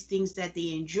pay for these things that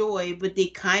they enjoy, but they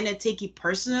kind of take it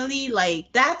personally.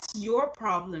 Like, that's your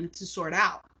problem to sort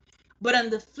out. But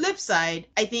on the flip side,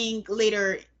 I think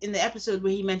later in the episode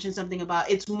where he mentioned something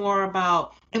about it's more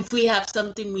about if we have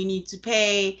something we need to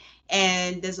pay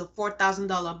and there's a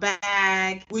 $4,000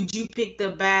 bag, would you pick the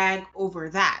bag over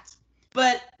that?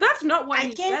 But That's not what I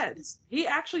he can't. said. He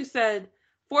actually said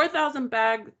 4,000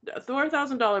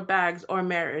 bags or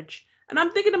marriage. And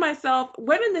I'm thinking to myself,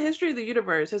 when in the history of the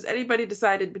universe has anybody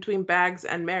decided between bags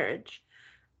and marriage?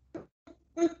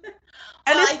 Well,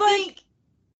 And I it's like think,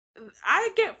 I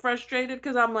get frustrated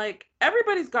because I'm like,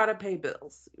 everybody's got to pay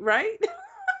bills, right?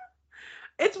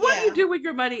 It's what you yeah. do with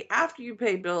your money after you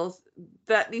pay bills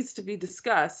that needs to be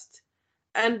discussed.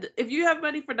 And if you have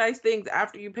money for nice things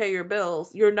after you pay your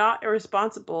bills, you're not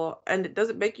irresponsible and it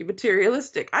doesn't make you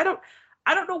materialistic. I don't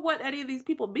know what any of these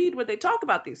people mean when they talk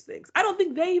about these things. I don't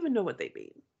think they even know what they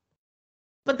mean.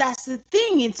 But that's the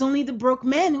thing. It's only the broke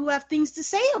men who have things to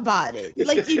say about it.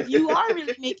 Like, if you are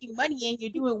really making money and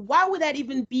you're doing, why would that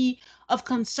even be of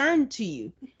concern to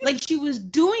you? Like, she was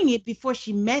doing it before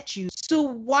she met you.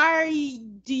 So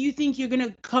do you think you're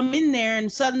gonna come in there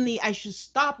and suddenly I should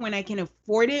stop when I can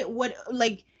afford it? What are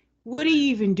you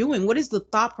even doing? What is the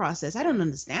thought process? I don't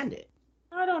understand it.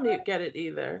 I don't get it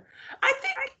either. I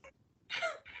think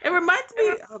it reminds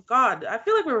me, oh God, I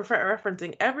feel like we're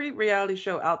referencing every reality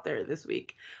show out there this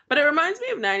week. But it reminds me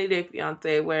of 90 Day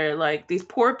Fiance, where like these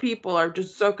poor people are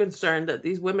just so concerned that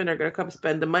these women are going to come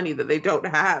spend the money that they don't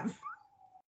have.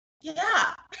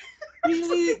 Yeah.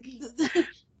 Usually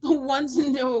the ones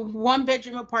in the one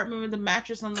bedroom apartment with the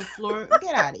mattress on the floor.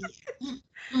 Get out of here.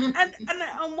 And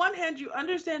on one hand, you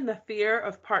understand the fear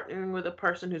of partnering with a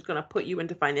person who's going to put you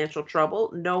into financial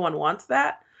trouble. No one wants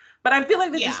that. But I feel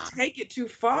like they just Yeah. take it too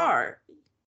far.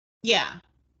 Yeah.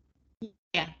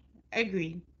 Yeah. I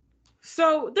agree.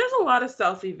 So there's a lot of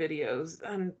selfie videos,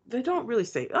 and they don't really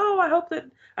say, "Oh, I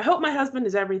hope my husband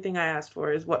is everything I asked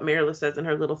for," is what Mirla says in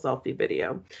her little selfie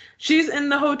video. She's in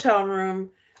the hotel room,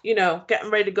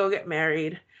 getting ready to go get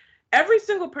married. Every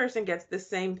single person gets the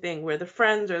same thing where the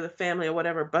friends or the family or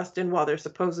whatever bust in while they're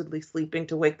supposedly sleeping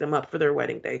to wake them up for their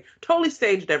wedding day. Totally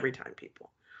staged every time,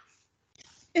 people.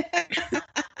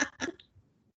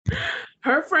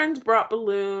 Her friends brought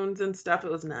balloons and stuff.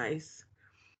 It was nice.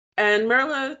 And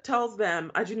Merla tells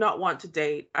them, I do not want to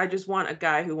date. I just want a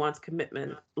guy who wants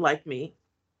commitment like me.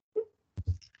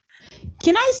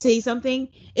 Can I say something?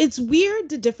 It's weird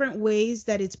the different ways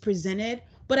that it's presented,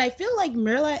 but I feel like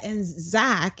Mirla and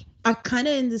Zach are kind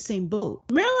of in the same boat.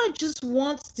 Mirla just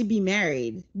wants to be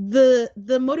married. The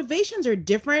motivations are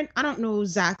different. I don't know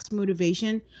Zach's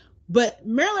motivation, but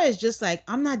Mirla is just like,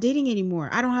 I'm not dating anymore.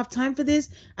 I don't have time for this.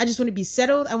 I just want to be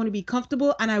settled. I want to be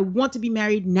comfortable, and I want to be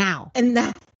married now. And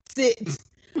that's it.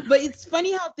 But it's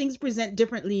funny how things present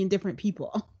differently in different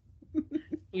people.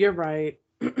 You're right.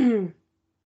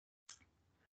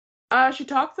 She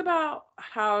talks about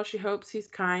how she hopes he's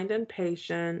kind and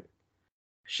patient.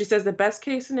 She says the best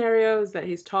case scenario is that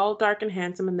he's tall, dark, and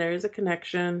handsome, and there is a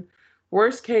connection.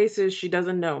 Worst case is she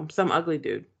doesn't know him, some ugly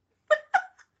dude.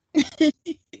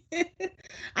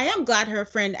 I am glad her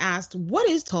friend asked, what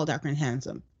is tall, dark, and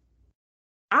handsome?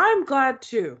 I'm glad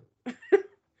too.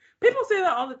 People say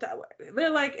that all the time. They're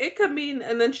like, it could mean,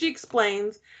 and then she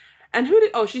explains. And who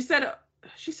did? Oh, she said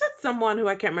someone who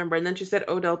I can't remember, and then she said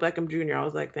Odell Beckham Jr. I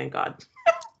was like, thank God.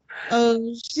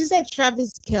 Oh, she said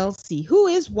Travis Kelsey, who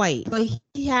is white, but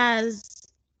he has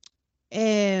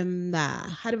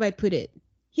how do I put it?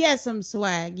 He has some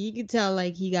swag. You can tell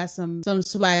like he got some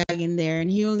swag in there,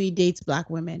 and he only dates black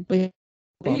women. But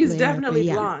about He's later, but definitely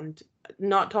yeah. blonde,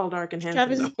 not tall, dark, and handsome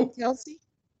Travis though. Kelsey.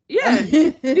 Yeah,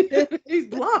 he's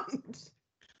blonde.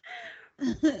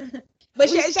 But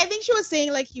I think she was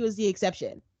saying like he was the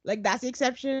exception. Like that's the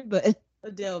exception, but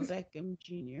Odell Beckham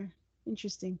Jr.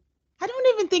 Interesting. I don't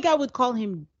even think I would call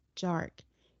him dark,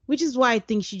 which is why I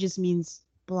think she just means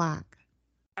black.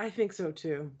 I think so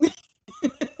too.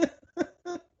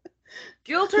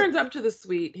 Gil turns up to the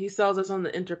suite. He sells us on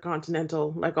the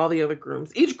Intercontinental, like all the other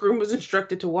grooms. Each groom was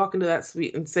instructed to walk into that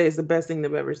suite and say it's the best thing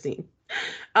they've ever seen.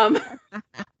 Um,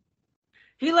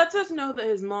 he lets us know that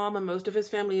his mom and most of his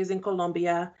family is in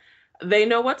Colombia. They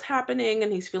know what's happening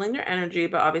and he's feeling their energy,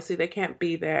 but obviously they can't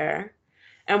be there.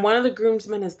 And one of the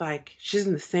groomsmen is like, she's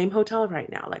in the same hotel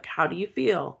right now. Like, how do you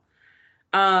feel?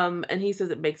 And he says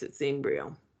it makes it seem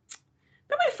real.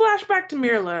 Then we flash back to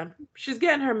Mirla. She's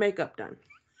getting her makeup done.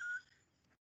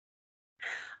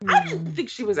 I didn't think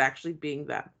she was actually being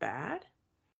that bad.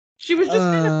 She was just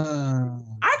kind of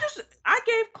I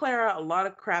gave Clara a lot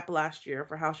of crap last year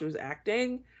for how she was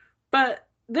acting, but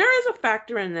there is a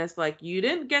factor in this. Like, you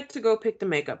didn't get to go pick the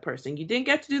makeup person. You didn't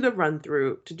get to do the run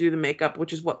through to do the makeup,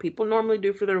 which is what people normally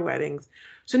do for their weddings.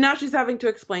 So now she's having to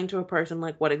explain to a person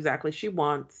like what exactly she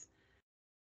wants.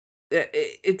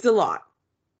 It's a lot.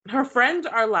 Her friends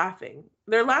are laughing.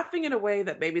 They're laughing in a way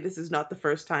that maybe this is not the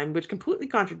first time, which completely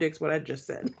contradicts what I just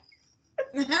said.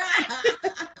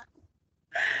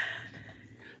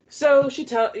 So she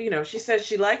says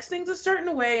she likes things a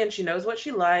certain way and she knows what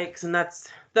she likes, and that's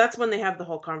when they have the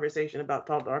whole conversation about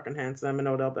tall, dark, and handsome and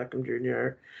Odell Beckham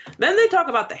Jr. Then they talk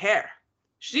about the hair.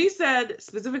 She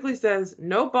specifically says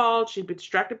no bald. She'd be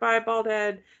distracted by a bald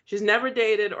head. She's never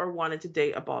dated or wanted to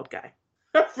date a bald guy.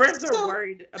 Her friends are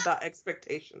worried about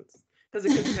expectations because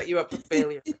it can set you up for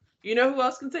failure. You know who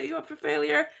else can set you up for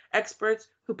failure? Experts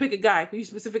who pick a guy who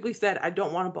specifically said, I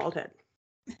don't want a bald head.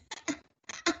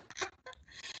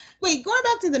 Wait, going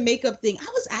back to the makeup thing,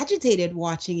 I was agitated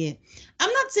watching it.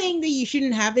 I'm not saying that you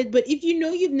shouldn't have it, but if you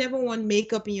know you've never worn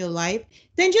makeup in your life,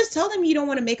 then just tell them you don't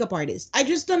want a makeup artist. I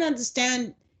just don't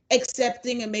understand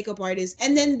accepting a makeup artist.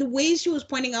 And then the way she was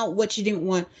pointing out what she didn't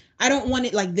want, I don't want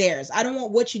it like theirs. I don't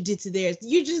want what you did to theirs.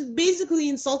 You're just basically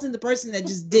insulting the person that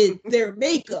just did their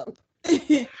makeup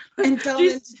and telling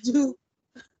them to do.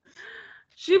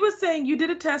 She was saying, you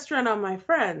did a test run on my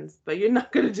friends, but you're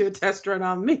not going to do a test run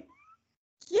on me.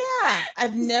 Yeah,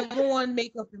 I've never worn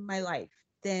makeup in my life.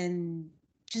 Then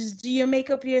just do your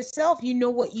makeup yourself. You know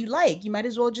what you like. You might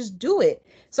as well just do it.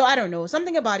 So I don't know.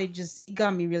 Something about it just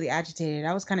got me really agitated.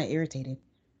 I was kind of irritated.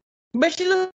 But she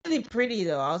looked really pretty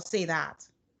though. I'll say that.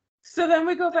 So then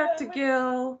we go back to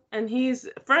Gil, and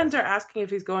friends are asking if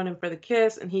he's going in for the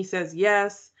kiss, and he says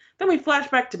yes. Then we flash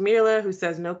back to Mirla, who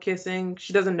says no kissing.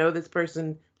 She doesn't know this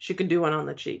person. She can do one on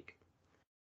the cheek.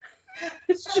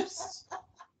 It's just...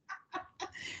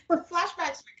 The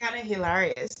flashbacks were kind of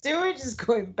hilarious. They were just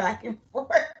going back and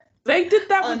forth. They did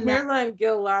that with Mirla and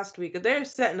Gil last week, and they're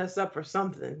setting us up for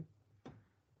something.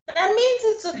 That means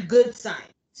it's a good sign,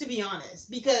 to be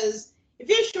honest, because if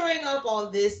you're showing up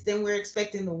all this, then we're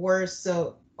expecting the worst.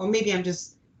 So, or maybe I'm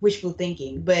just wishful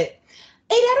thinking, but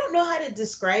I don't know how to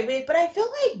describe it, but I feel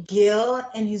like Gil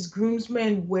and his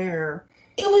groomsmen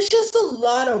it was just a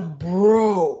lot of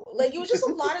bro. Like, it was just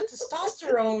a lot of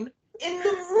testosterone in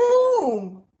the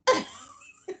room.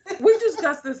 We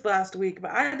discussed this last week,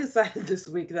 but I decided this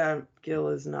week that Gil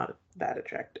is not that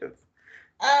attractive.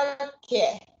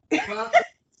 Okay. Well,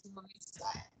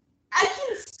 I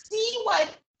can see why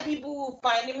people will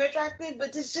find him attractive,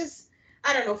 but it's just,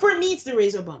 I don't know. For me, it's the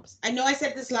razor bumps. I know I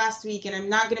said this last week, and I'm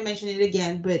not going to mention it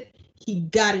again, but he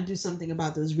got to do something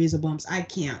about those razor bumps. I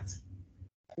can't.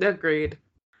 Agreed.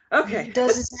 Okay. He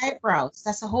does his eyebrows.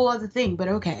 That's a whole other thing, but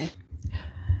okay.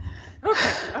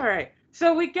 Okay, all right.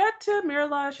 So we get to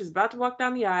Mirla. She's about to walk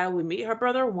down the aisle. We meet her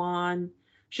brother Juan.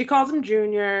 She calls him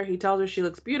Junior. He tells her she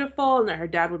looks beautiful and that her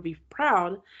dad would be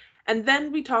proud. And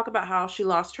then we talk about how she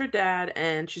lost her dad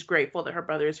and she's grateful that her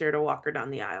brother is here to walk her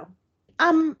down the aisle.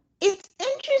 It's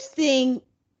interesting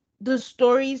the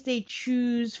stories they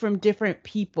choose from different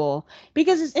people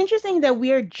because it's interesting that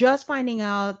we are just finding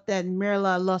out that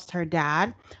Mirla lost her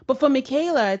dad, but for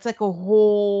Michaela, it's like a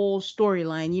whole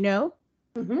storyline, you know?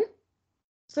 Mm-hmm.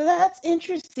 So that's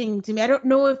interesting to me. I don't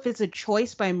know if it's a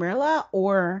choice by Mirla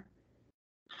or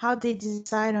how they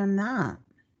decide on that.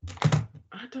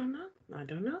 I don't know. I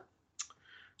don't know.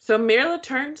 So Mirla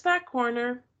turns that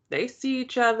corner. They see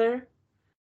each other.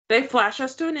 They flash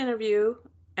us to an interview,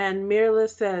 and Mirla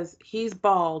says, he's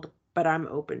bald, but I'm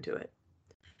open to it.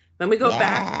 Then we go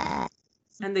back,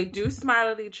 Yeah. and they do smile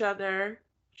at each other.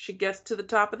 She gets to the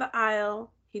top of the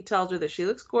aisle. He tells her that she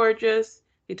looks gorgeous.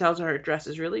 He tells her dress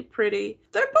is really pretty.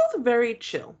 They're both very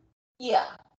chill, Yeah.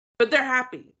 but they're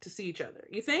happy to see each other.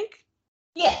 You think?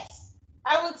 Yes.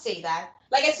 I would say that.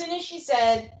 Like as soon as she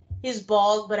said he's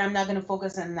bald, but I'm not gonna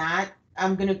focus on that.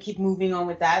 I'm gonna keep moving on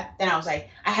with that. Then I was like,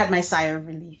 I had my sigh of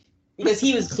relief because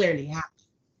he was clearly happy.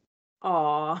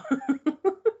 Aw.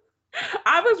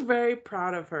 I was very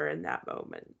proud of her in that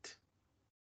moment.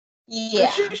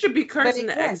 Because she Yeah. should be But cursing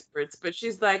the again, experts, but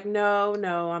she's like, no,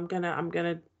 no, I'm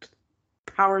gonna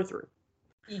power through.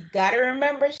 you gotta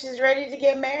remember she's ready to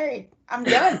get married. I'm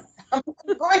done. I'm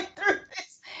not going through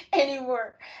this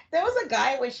anymore. There was a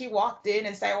guy when she walked in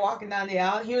and started walking down the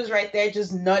aisle. He was right there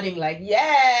just nodding like,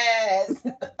 yes.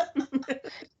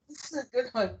 This is a good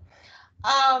one.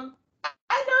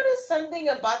 I noticed something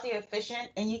about the efficient,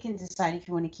 and you can decide if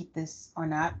you want to keep this or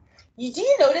not. Do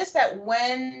you notice that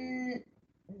when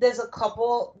there's a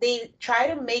couple, they try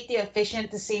to make the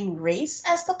efficient the same race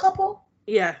as the couple?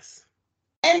 Yes.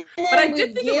 And But I then did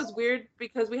with think it Gil, was weird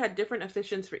because we had different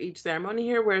officiants for each ceremony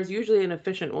here, whereas usually an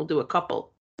officiant will do a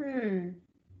couple.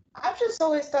 I've just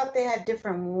always thought they had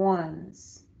different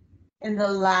ones in the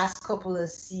last couple of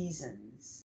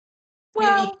seasons. Maybe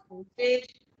Well, COVID.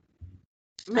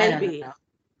 I don't maybe. know.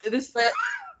 This But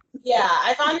yeah,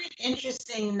 I found it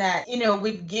interesting that,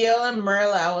 with Gil and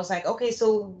Merla, I was like, okay,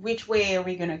 so which way are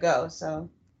we gonna go? So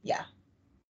yeah.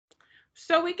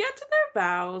 So we get to their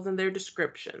vows and their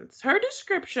descriptions. Her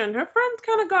description, her friends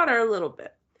kind of got her a little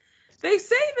bit. They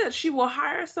say that she will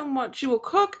hire someone, she will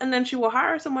cook, and then she will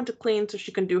hire someone to clean so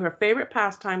she can do her favorite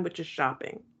pastime, which is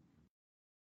shopping.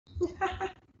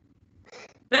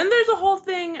 Then there's a whole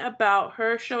thing about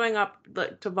her showing up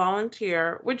to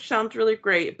volunteer, which sounds really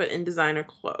great, but in designer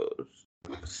clothes.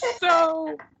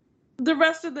 So the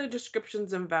rest of the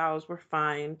descriptions and vows were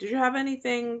fine. Did you have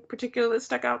anything particular that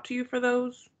stuck out to you for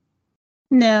those?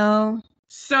 No.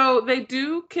 So they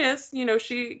do kiss,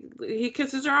 he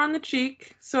kisses her on the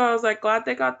cheek. So I was like glad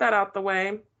they got that out the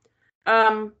way.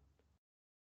 Um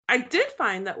I did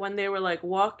find that when they were like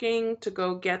walking to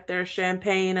go get their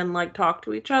champagne and like talk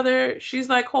to each other, she's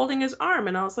like holding his arm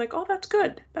and I was like, "Oh, that's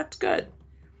good. That's good."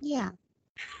 Yeah.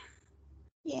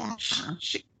 Yeah.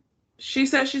 She she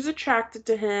says she's attracted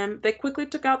to him. They quickly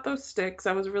took out those sticks.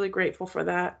 I was really grateful for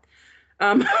that.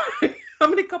 How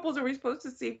many couples are we supposed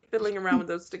to see fiddling around with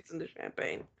those sticks in the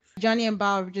champagne? Johnny and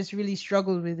Bob just really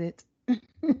struggled with it. I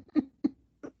feel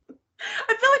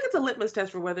like it's a litmus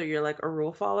test for whether you're like a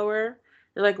rule follower.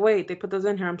 You're like, wait, they put those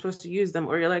in here. I'm supposed to use them.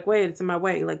 Or you're like, wait, it's in my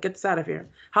way. Like, get this out of here.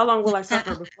 How long will I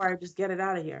suffer before I just get it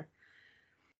out of here?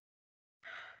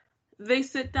 They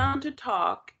sit down to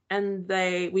talk, and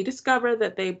we discover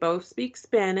that they both speak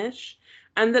Spanish,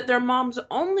 and that their moms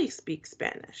only speak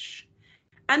Spanish.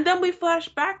 And then we flash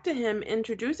back to him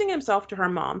introducing himself to her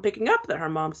mom, picking up that her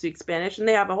mom speaks Spanish, and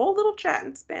they have a whole little chat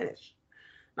in Spanish.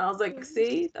 And I was like,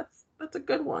 see, that's a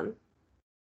good one.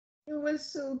 It was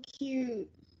so cute.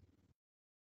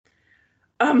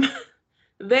 Um,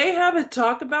 they have a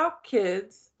talk about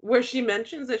kids where she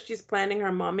mentions that she's planning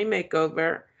her mommy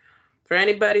makeover. For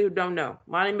anybody who don't know,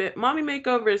 mommy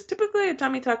makeover is typically a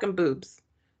tummy tuck and boobs.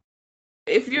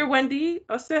 If you're Wendy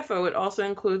Ostefo, it also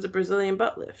includes a Brazilian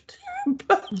butt lift.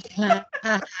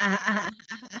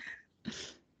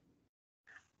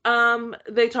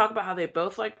 They talk about how they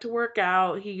both like to work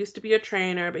out. He used to be a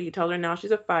trainer, but he tells her now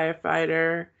she's a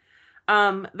firefighter.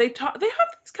 They have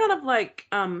these kind of like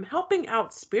helping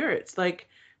out spirits. Like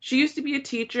she used to be a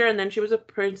teacher and then she was a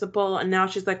principal and now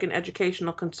she's like an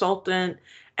educational consultant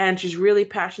and she's really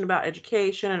passionate about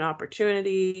education and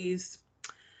opportunities.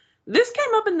 This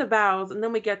came up in the vows and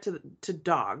then we get to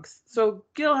dogs. So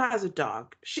Gil has a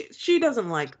dog. She doesn't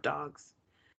like dogs.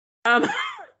 Um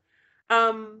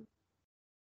um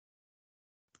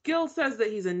Gil says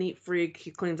that he's a neat freak. He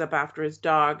cleans up after his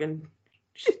dog and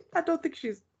I don't think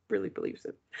she's really believes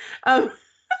it. Um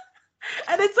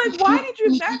And it's like, why did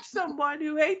you match someone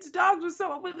who hates dogs with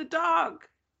someone with a dog?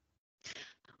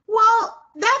 Well,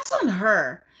 that's on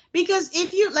her Because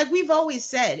if you, like we've always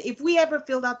said, if we ever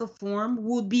filled out the form,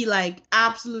 would be like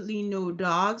absolutely no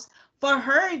dogs. For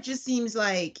her, it just seems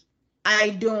like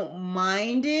I don't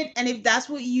mind it. And if that's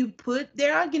what you put, they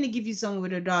are going to give you someone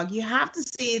with a dog. You have to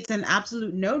say it's an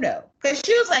absolute no-no. Because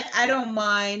she was like, I don't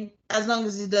mind as long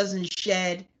as it doesn't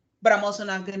shed, but I'm also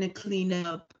not going to clean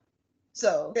up.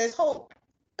 So there's hope.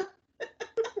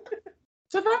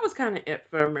 So that was kind of it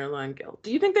for Marilla and Gil.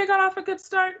 Do you think they got off a good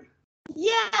start?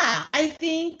 Yeah, I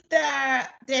think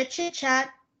that their chit chat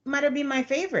might have been my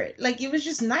favorite. Like it was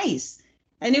just nice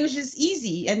and it was just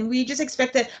easy and we just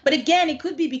expected, but again, it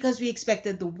could be because we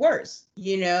expected the worst,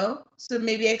 you know? So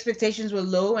maybe expectations were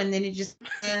low and then it just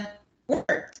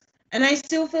worked. And I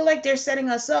still feel like they're setting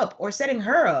us up or setting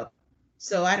her up.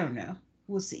 So I don't know.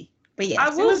 We'll see. But I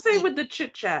yes, it will was say with the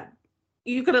chit chat,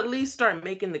 you could at least start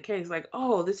making the case like,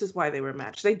 oh, this is why they were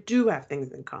matched. They do have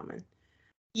things in common.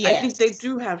 I think they yes.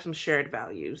 do have some shared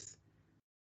values.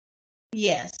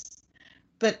 Yes.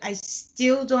 But I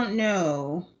still don't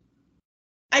know.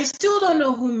 I still don't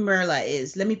know who Merla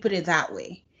is. Let me put it that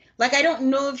way. Like, I don't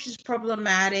know if she's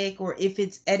problematic or if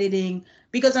it's editing,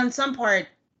 because on some part,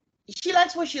 she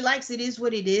likes what she likes. It is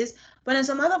what it is. But on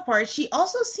some other parts, she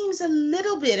also seems a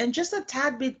little bit and just a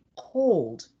tad bit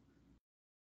cold.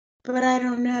 But I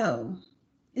don't know.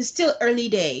 It's still early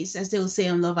days, as they'll say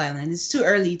on Love Island. It's too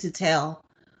early to tell.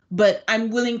 But I'm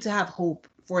willing to have hope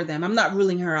for them. I'm not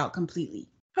ruling her out completely.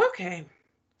 Okay.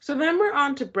 So then we're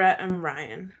on to Brett and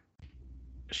Ryan.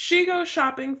 She goes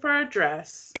shopping for a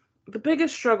dress. The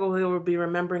biggest struggle here will be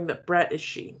remembering that Brett is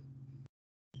she.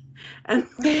 And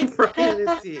Ryan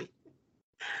is he.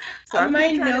 So On I'm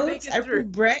going my to try to make notes, it I through.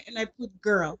 put Brett and I put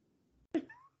girl.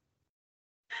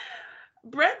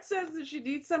 Brett says that she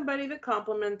needs somebody to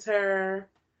compliment her.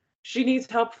 She needs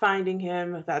help finding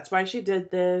him. That's why she did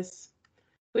this.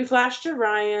 We flash to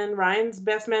Ryan. Ryan's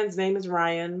best man's name is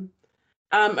Ryan.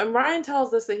 And Ryan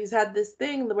tells us that he's had this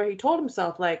thing where he told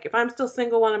himself, like, if I'm still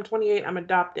single when I'm 28, I'm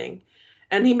adopting.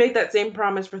 And he made that same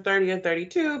promise for 30 and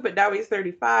 32, but now he's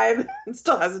 35 and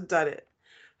still hasn't done it.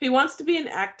 He wants to be an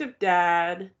active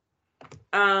dad.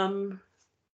 I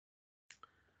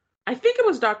think it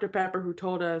was Dr. Pepper who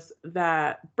told us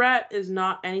that Brett is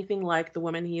not anything like the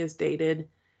women he has dated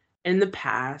in the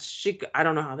past. I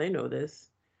don't know how they know this.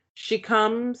 She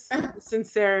comes with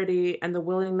sincerity and the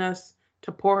willingness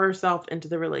to pour herself into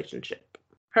the relationship.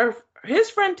 His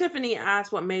friend Tiffany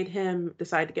asked what made him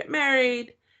decide to get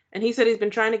married, and he said he's been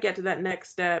trying to get to that next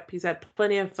step. He's had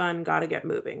plenty of fun, gotta get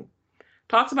moving.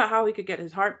 Talks about how he could get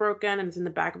his heart broken and it's in the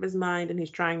back of his mind and he's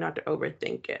trying not to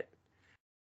overthink it.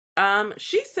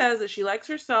 She says that she likes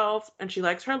herself and she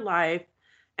likes her life,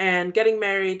 and getting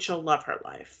married, she'll love her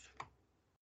life.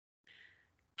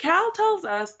 Cal tells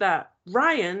us that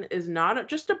Ryan is not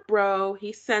just a bro,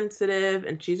 he's sensitive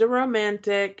and she's a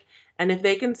romantic, and if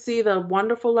they can see the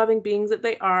wonderful, loving beings that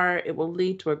they are, it will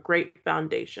lead to a great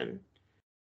foundation.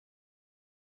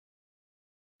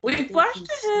 We They flash can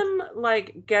to see. him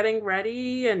like getting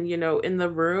ready and, in the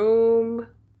room.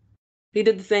 He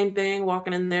did the same thing,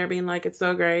 walking in there being like, it's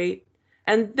so great.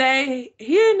 And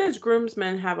he and his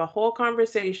groomsmen have a whole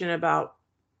conversation about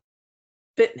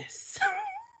fitness.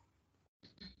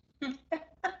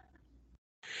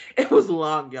 It was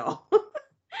long, y'all.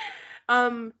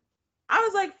 um, I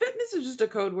was like, fitness is just a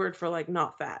code word for like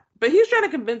not fat. But he's trying to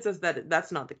convince us that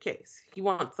that's not the case. He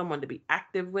wants someone to be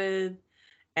active with,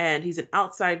 and he's an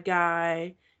outside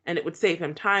guy, and it would save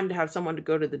him time to have someone to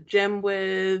go to the gym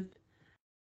with.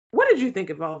 What did you think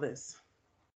of all this?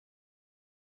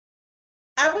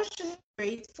 I was just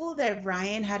grateful that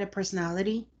Ryan had a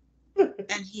personality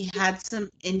and he had some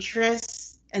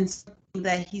interests and something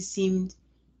that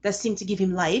seemed to give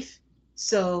him life.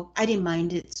 So I didn't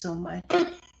mind it so much.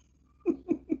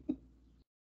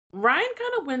 Ryan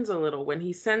kind of wins a little when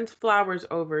he sends flowers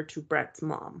over to Brett's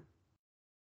mom.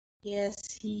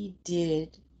 Yes, he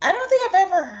did. I don't think I've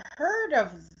ever heard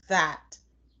of that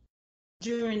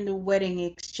during the wedding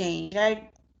exchange. I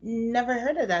never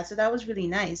heard of that, so that was really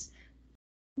nice.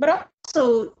 But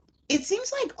also, it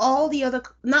seems like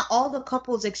not all the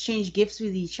couples exchange gifts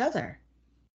with each other.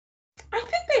 I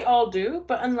think they all do,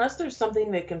 but unless there's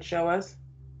something they can show us,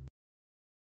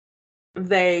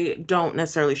 they don't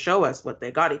necessarily show us what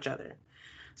they got each other.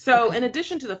 So, in Okay.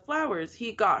 addition to the flowers,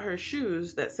 he got her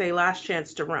shoes that say last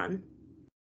chance to run.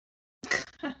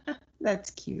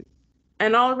 That's cute.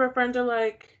 And all of her friends are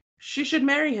like, she should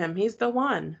marry him. He's the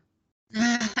one.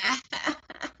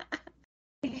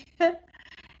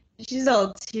 She's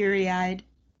all teary-eyed.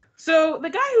 So, the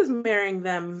guy who's marrying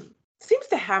them seems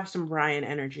to have some Ryan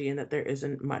energy and that there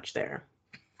isn't much there.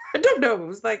 I don't know. It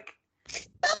was like,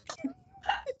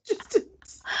 just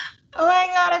Oh my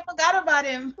God, I forgot about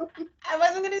him. I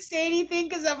wasn't gonna say anything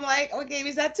because I'm like, okay,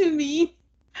 is that too mean?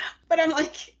 But I'm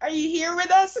like, are you here with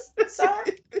us, sir?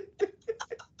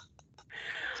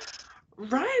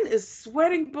 Ryan is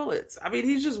sweating bullets. I mean,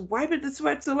 he's just wiping the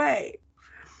sweats away.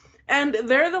 And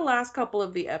they're the last couple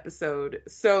of the episode,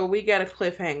 so we get a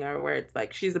cliffhanger where it's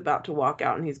like she's about to walk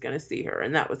out and he's going to see her,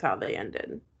 and that was how they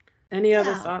ended. Any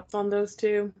other Yeah. thoughts on those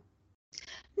two?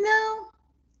 No,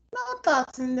 no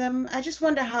thoughts in them. I just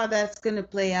wonder how that's gonna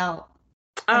play out.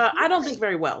 I I feel don't think like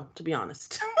very well, to be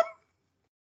honest.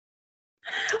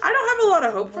 I don't have a lot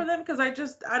of hope for oh, them because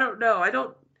I don't know. I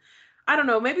don't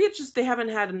know. Maybe it's just they haven't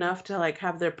had enough to like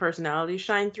have their personality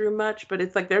shine through much, but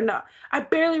it's like they're not. I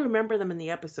barely remember them in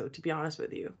the episode, to be honest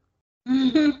with you.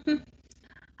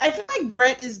 I feel like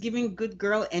Brett is giving good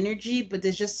girl energy, but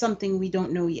there's just something we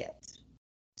don't know yet.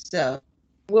 So,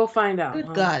 We'll find out, good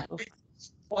huh? God,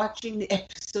 watching the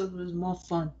episode was more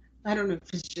fun. I don't know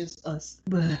if it's just us,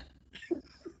 but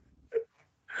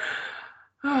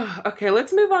Okay,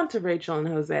 let's move on to Rachel and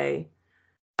Jose.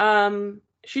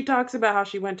 She talks about how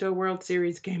she went to a World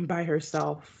Series game by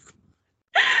herself.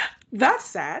 That's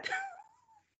sad.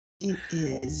 it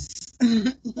is.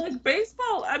 Like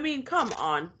baseball, I mean, come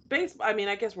on. Baseball, I mean,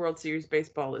 I guess World Series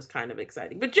baseball is kind of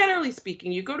exciting. But generally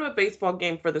speaking, you go to a baseball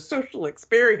game for the social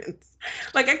experience.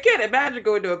 Like I can't imagine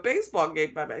going to a baseball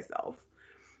game by myself.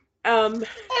 Um,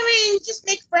 I mean, just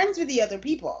make friends with the other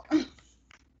people.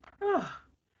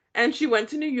 and she went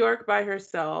to New York by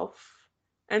herself,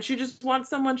 and she just wants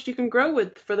someone she can grow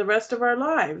with for the rest of our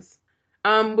lives.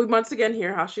 We once again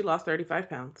hear how she lost 35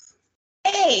 pounds.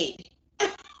 Hey,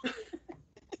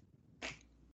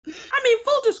 I mean,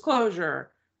 full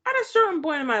disclosure, at a certain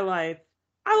point in my life,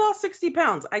 I lost 60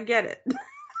 pounds. I get it.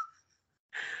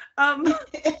 um,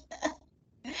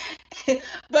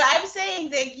 but I'm saying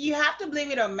that you have to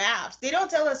blame it on MAFS. They don't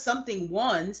tell us something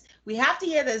once. We have to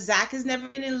hear that Zach has never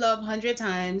been in love 100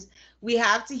 times. We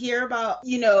have to hear about,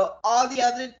 all the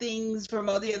other things from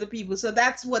all the other people. So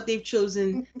that's what they've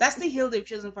chosen. That's the hill they've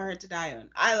chosen for her to die on.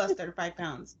 I lost 35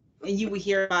 pounds, and you will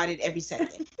hear about it every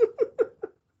second.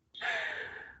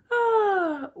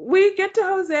 we get to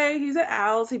Jose. He's at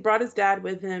Al's. He brought his dad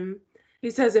with him. He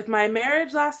says, if my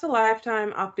marriage lasts a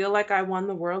lifetime, I'll feel like I won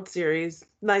the World Series.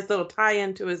 Nice little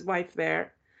tie-in to his wife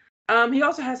there. He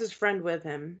also has his friend with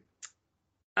him.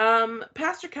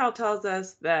 Pastor Cal tells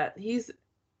us that he's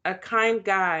a kind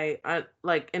guy,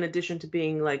 like in addition to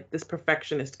being like this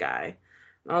perfectionist guy.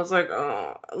 And I was like,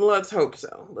 oh, let's hope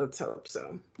so. Let's hope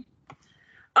so.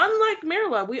 Unlike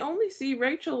Mirla, we only see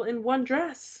Rachel in one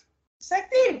dress. It's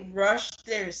like they rushed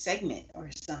their segment or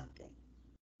something.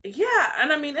 Yeah,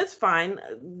 and I mean it's fine.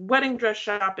 Wedding dress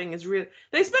shopping is real.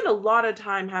 They spend a lot of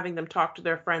time having them talk to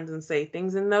their friends and say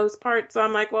things in those parts. So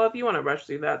I'm like, well, if you want to rush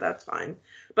through that, that's fine.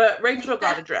 But Rachel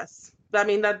got a dress. I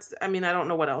mean, I don't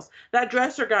know what else. That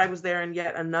dresser guy was there in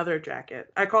yet another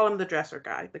jacket. I call him the dresser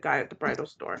guy, the guy at the bridal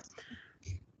store.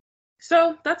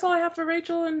 So that's all I have for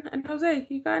Rachel and Jose.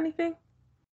 You got anything?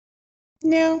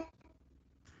 No,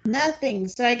 nothing.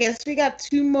 So I guess we got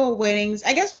two more weddings.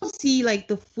 I guess we'll see like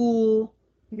the full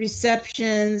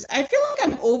receptions. I feel like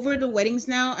I'm over the weddings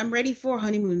now. I'm ready for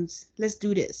honeymoons. Let's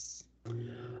do this.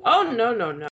 Oh no,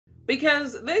 no, no.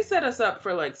 Because they set us up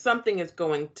for like something is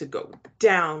going to go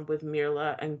down with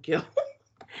Mirla and Gil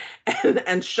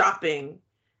and shopping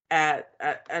at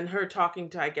and her talking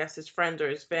to I guess his friends or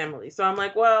his family. So I'm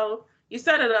like, well, you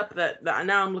set it up that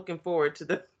now I'm looking forward to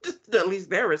the just at least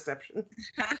their reception.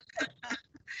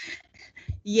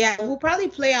 Yeah, we'll probably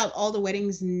play out all the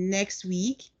weddings next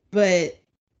week, but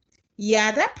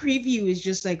yeah, that preview is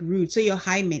just like rude. So you're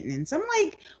high maintenance. I'm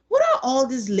like, what are all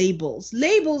these labels?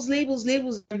 Labels, labels,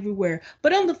 labels everywhere.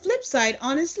 But on the flip side,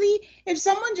 honestly, if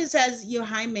someone just says you're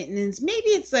high maintenance, maybe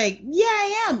it's like, yeah,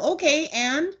 I am. Okay,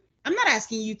 and I'm not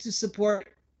asking you to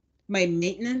support my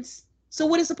maintenance. So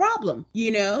what is the problem?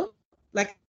 Like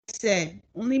I said,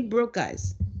 only broke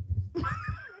guys.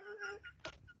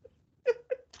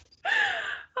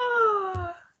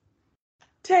 Ah,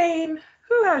 Tane,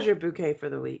 who has your bouquet for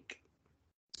the week?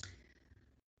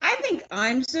 I think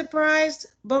I'm surprised,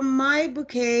 but my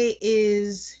bouquet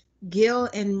is Gil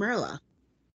and Merla.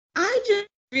 I just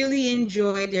really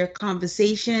enjoyed their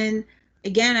conversation.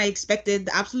 Again, I expected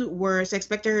the absolute worst. I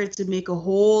expected her to make a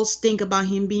whole stink about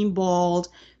him being bald,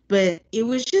 but it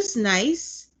was just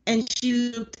nice and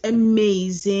she looked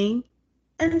amazing.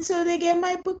 And so they get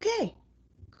my bouquet.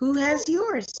 Who has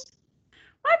yours?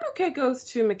 My bouquet goes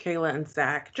to Michaela and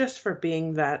Zach just for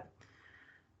being that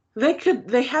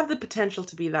they have the potential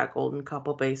to be that golden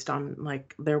couple based on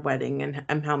like their wedding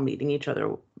and how meeting each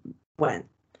other went.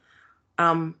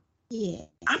 Um, Yeah.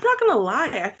 I'm not gonna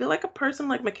lie, I feel like a person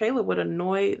like Michaela would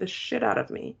annoy the shit out of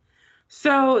me.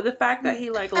 So the fact that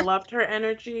he like loved her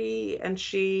energy and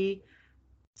she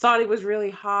thought he was really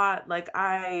hot, like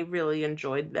I really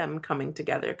enjoyed them coming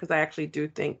together because I actually do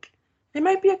think they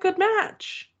might be a good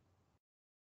match.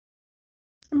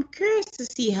 I'm curious to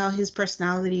see how his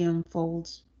personality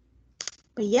unfolds.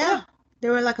 But yeah, they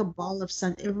were like a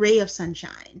ray of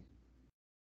sunshine.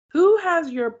 Who has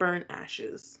your burnt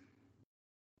ashes?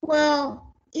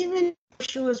 Well, even if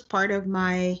she was part of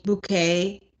my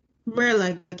bouquet,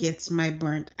 Merla gets my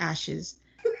burnt ashes.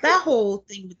 That whole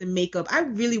thing with the makeup, I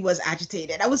really was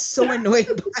agitated. I was so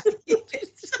annoyed by it.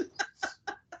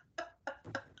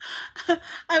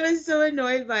 I was so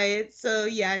annoyed by it. So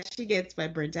yeah, she gets my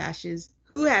burnt ashes.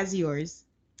 Who has yours?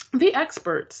 The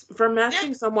experts for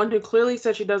matching someone who clearly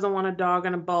said she doesn't want a dog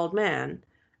and a bald man.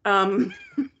 Um,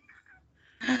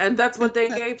 and that's what they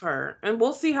gave her. And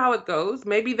we'll see how it goes.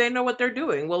 Maybe they know what they're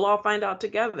doing. We'll all find out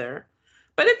together.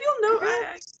 But if you'll know,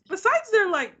 besides they're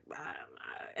like,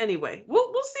 anyway,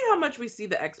 we'll see how much we see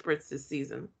the experts this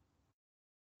season.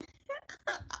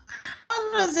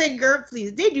 I'm gonna say, girl,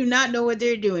 please. They do not know what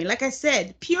they're doing. Like I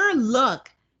said, pure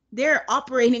luck. They're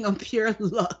operating on pure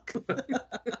luck.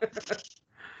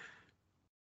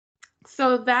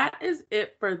 So that is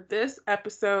it for this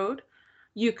episode.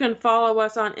 You can follow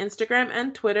us on Instagram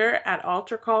and Twitter at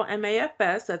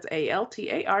AltarCallMAFS. That's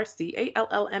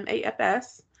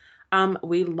AltarCallMAFS.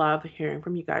 We love hearing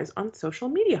from you guys on social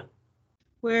media.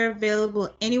 We're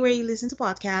available anywhere you listen to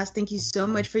podcasts. Thank you so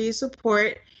much for your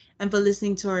support and for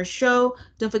listening to our show.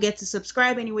 Don't forget to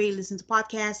subscribe anywhere you listen to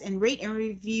podcasts and rate and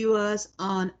review us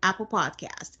on Apple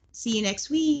Podcasts. See you next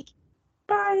week.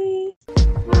 Bye.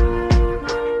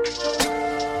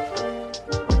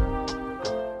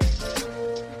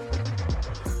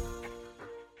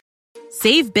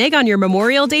 Save big on your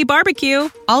Memorial Day barbecue,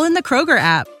 all in the Kroger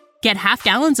app. Get half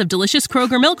gallons of delicious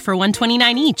Kroger milk for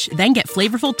 $1.29 each. Then get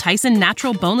flavorful Tyson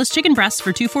natural boneless chicken breasts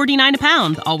for $2.49 a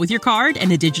pound, all with your card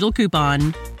and a digital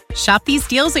coupon. Shop these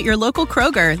deals at your local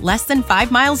Kroger, less than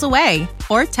 5 miles away.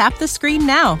 Or tap the screen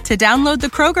now to download the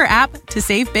Kroger app to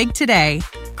save big today.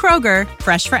 Kroger,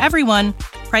 fresh for everyone.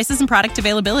 Prices and product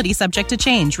availability subject to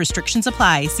change. Restrictions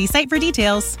apply. See site for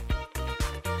details.